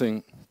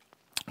processing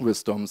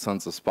with DOM,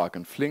 Sans, Spark,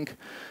 and Flink.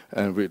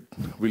 And we'd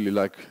really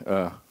like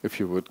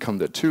if you would come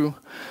there too.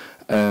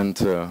 And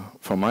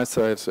from my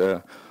side,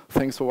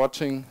 thanks for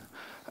watching.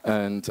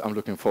 And I'm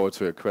looking forward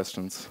to your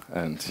questions.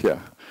 And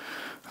yeah,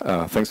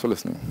 thanks for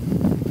listening.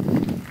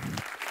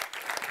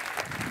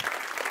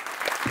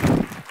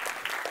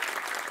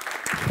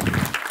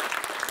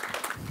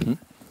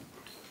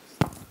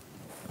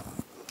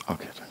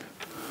 Okay, thank you.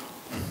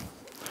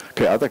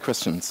 Okay, other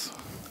questions?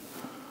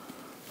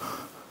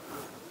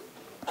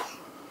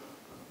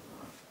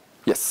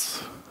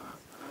 Yes.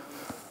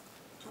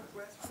 2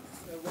 questions.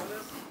 One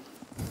is,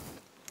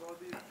 for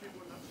the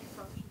Fibonacci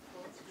function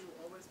calls, you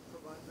always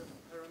provide the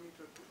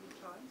parameter 2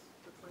 times,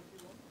 the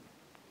 21,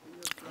 in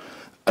your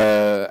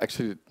slide?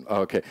 Actually,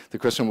 okay. The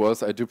question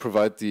was, I do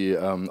provide the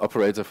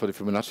operator for the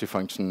Fibonacci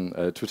function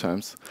 2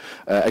 times.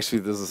 Actually,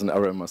 this is an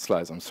error in my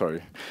slides. I'm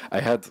sorry. I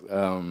had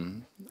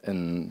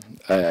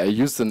I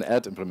used an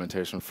add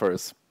implementation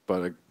first,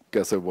 but I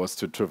guess it was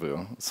too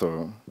trivial.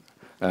 So,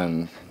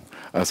 and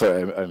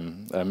sorry,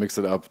 I mixed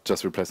it up,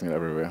 just replacing it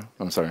everywhere.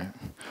 I'm sorry. Second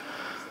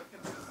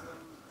is,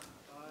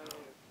 I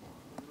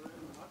read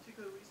an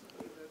article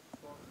recently that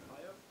for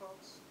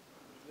Firefox,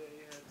 they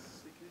had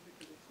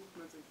significant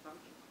improvements in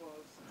function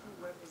calls to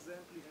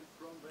WebAssembly and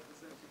from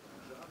WebAssembly to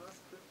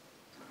JavaScript.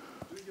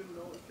 Do you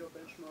know if your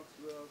benchmarks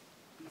were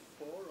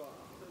before or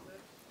after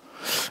that?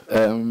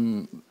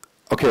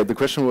 Okay, the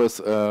question was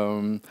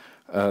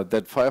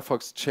that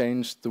Firefox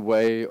changed the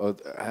way or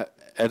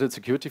added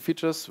security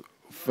features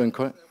when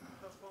performance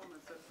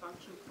that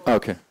function calls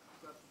okay.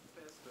 got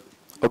faster.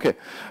 Okay.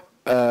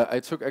 I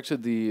took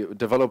actually the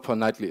developer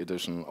nightly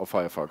edition of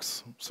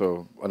Firefox.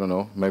 So I don't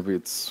know, maybe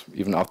it's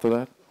even after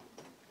that.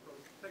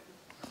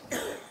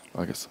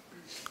 I guess.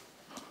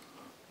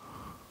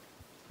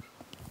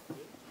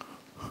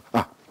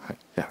 Ah, hi.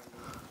 Yeah.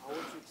 How would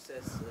you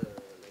access,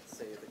 let's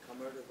say, the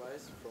camera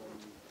device from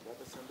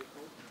WebAssembly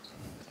code?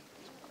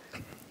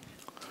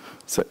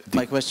 So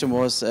My question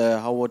was,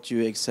 how would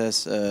you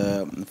access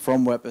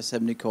from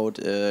WebAssembly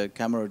code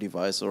camera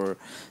device or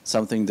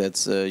something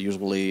that's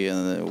usually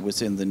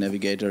within the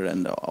navigator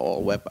and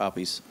all web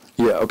APIs?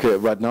 yeah, okay.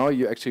 Right now,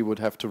 you actually would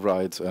have to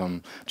write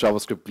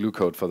JavaScript glue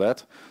code for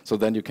that. So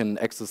then you can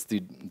access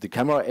the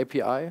camera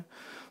API,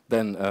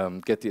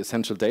 then get the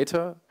essential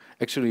data.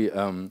 Actually,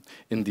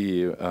 in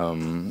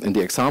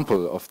the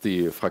example of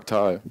the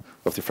fractal,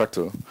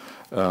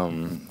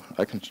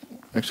 I can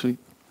actually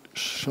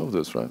show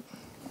this, right?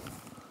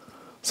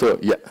 So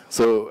yeah,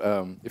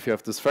 so if you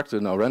have this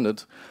fractal now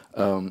rendered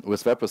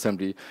with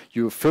WebAssembly,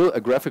 you fill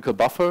a graphical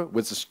buffer,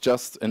 which is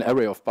just an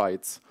array of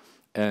bytes.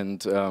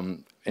 And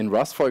in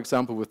Rust, for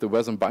example, with the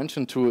WASM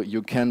binding tool,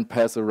 you can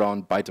pass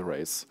around byte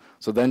arrays.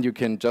 So then you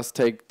can just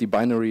take the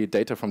binary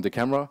data from the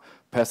camera,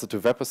 pass it to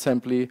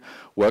WebAssembly,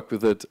 work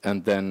with it,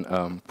 and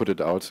then put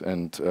it out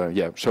and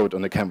yeah, show it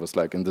on the canvas,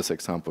 like in this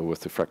example with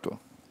the fractal.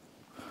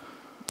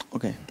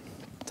 Okay,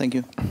 thank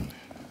you.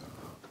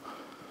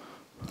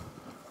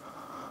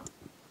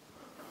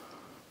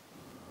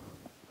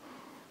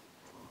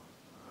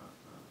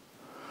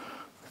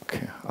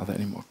 Okay, are there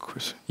any more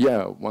questions?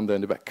 Yeah, one there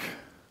in the back.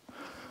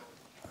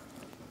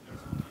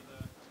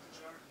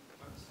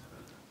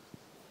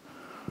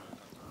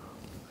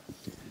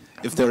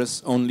 If there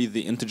is only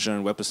the integer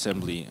in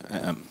WebAssembly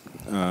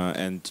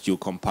and you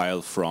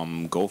compile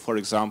from Go, for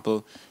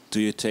example, do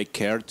you take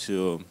care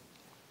to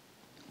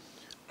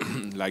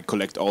like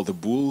collect all the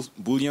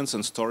booleans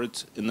and store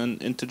it in an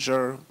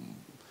integer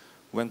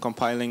when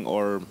compiling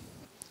or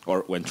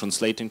when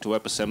translating to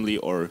WebAssembly,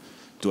 or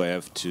do I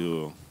have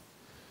to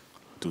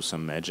do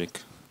some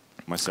magic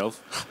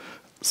myself?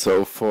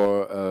 So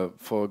for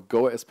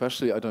Go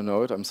especially, I don't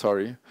know it. I'm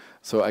sorry.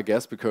 So I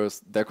guess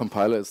because their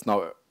compiler is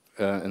now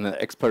in an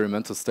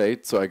experimental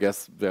state, so I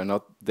guess they're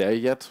not there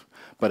yet.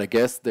 But I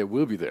guess they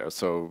will be there.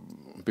 So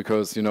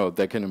because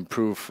they can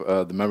improve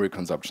the memory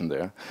consumption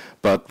there.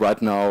 But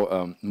right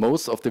now,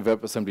 most of the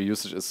WebAssembly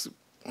usage is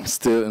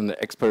still in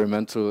the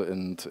experimental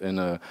and in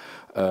a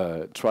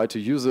try to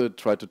use it,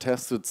 try to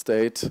test it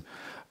state.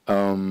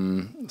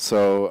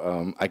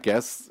 So I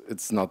guess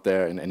it's not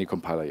there in any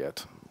compiler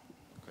yet.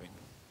 Okay.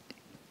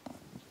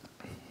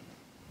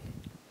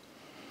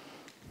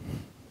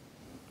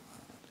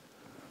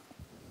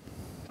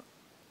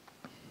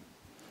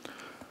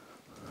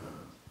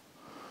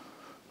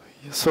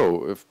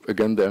 So, if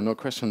again there are no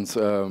questions,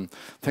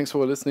 thanks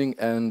for listening,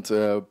 and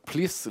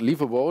please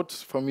leave a vote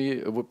for me.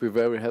 It would be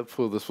very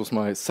helpful. This was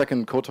my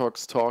second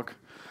code.talks talk,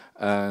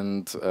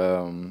 and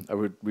I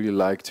would really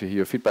like to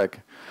hear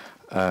feedback.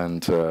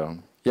 And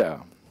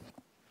yeah,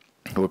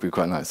 it would be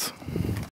quite nice.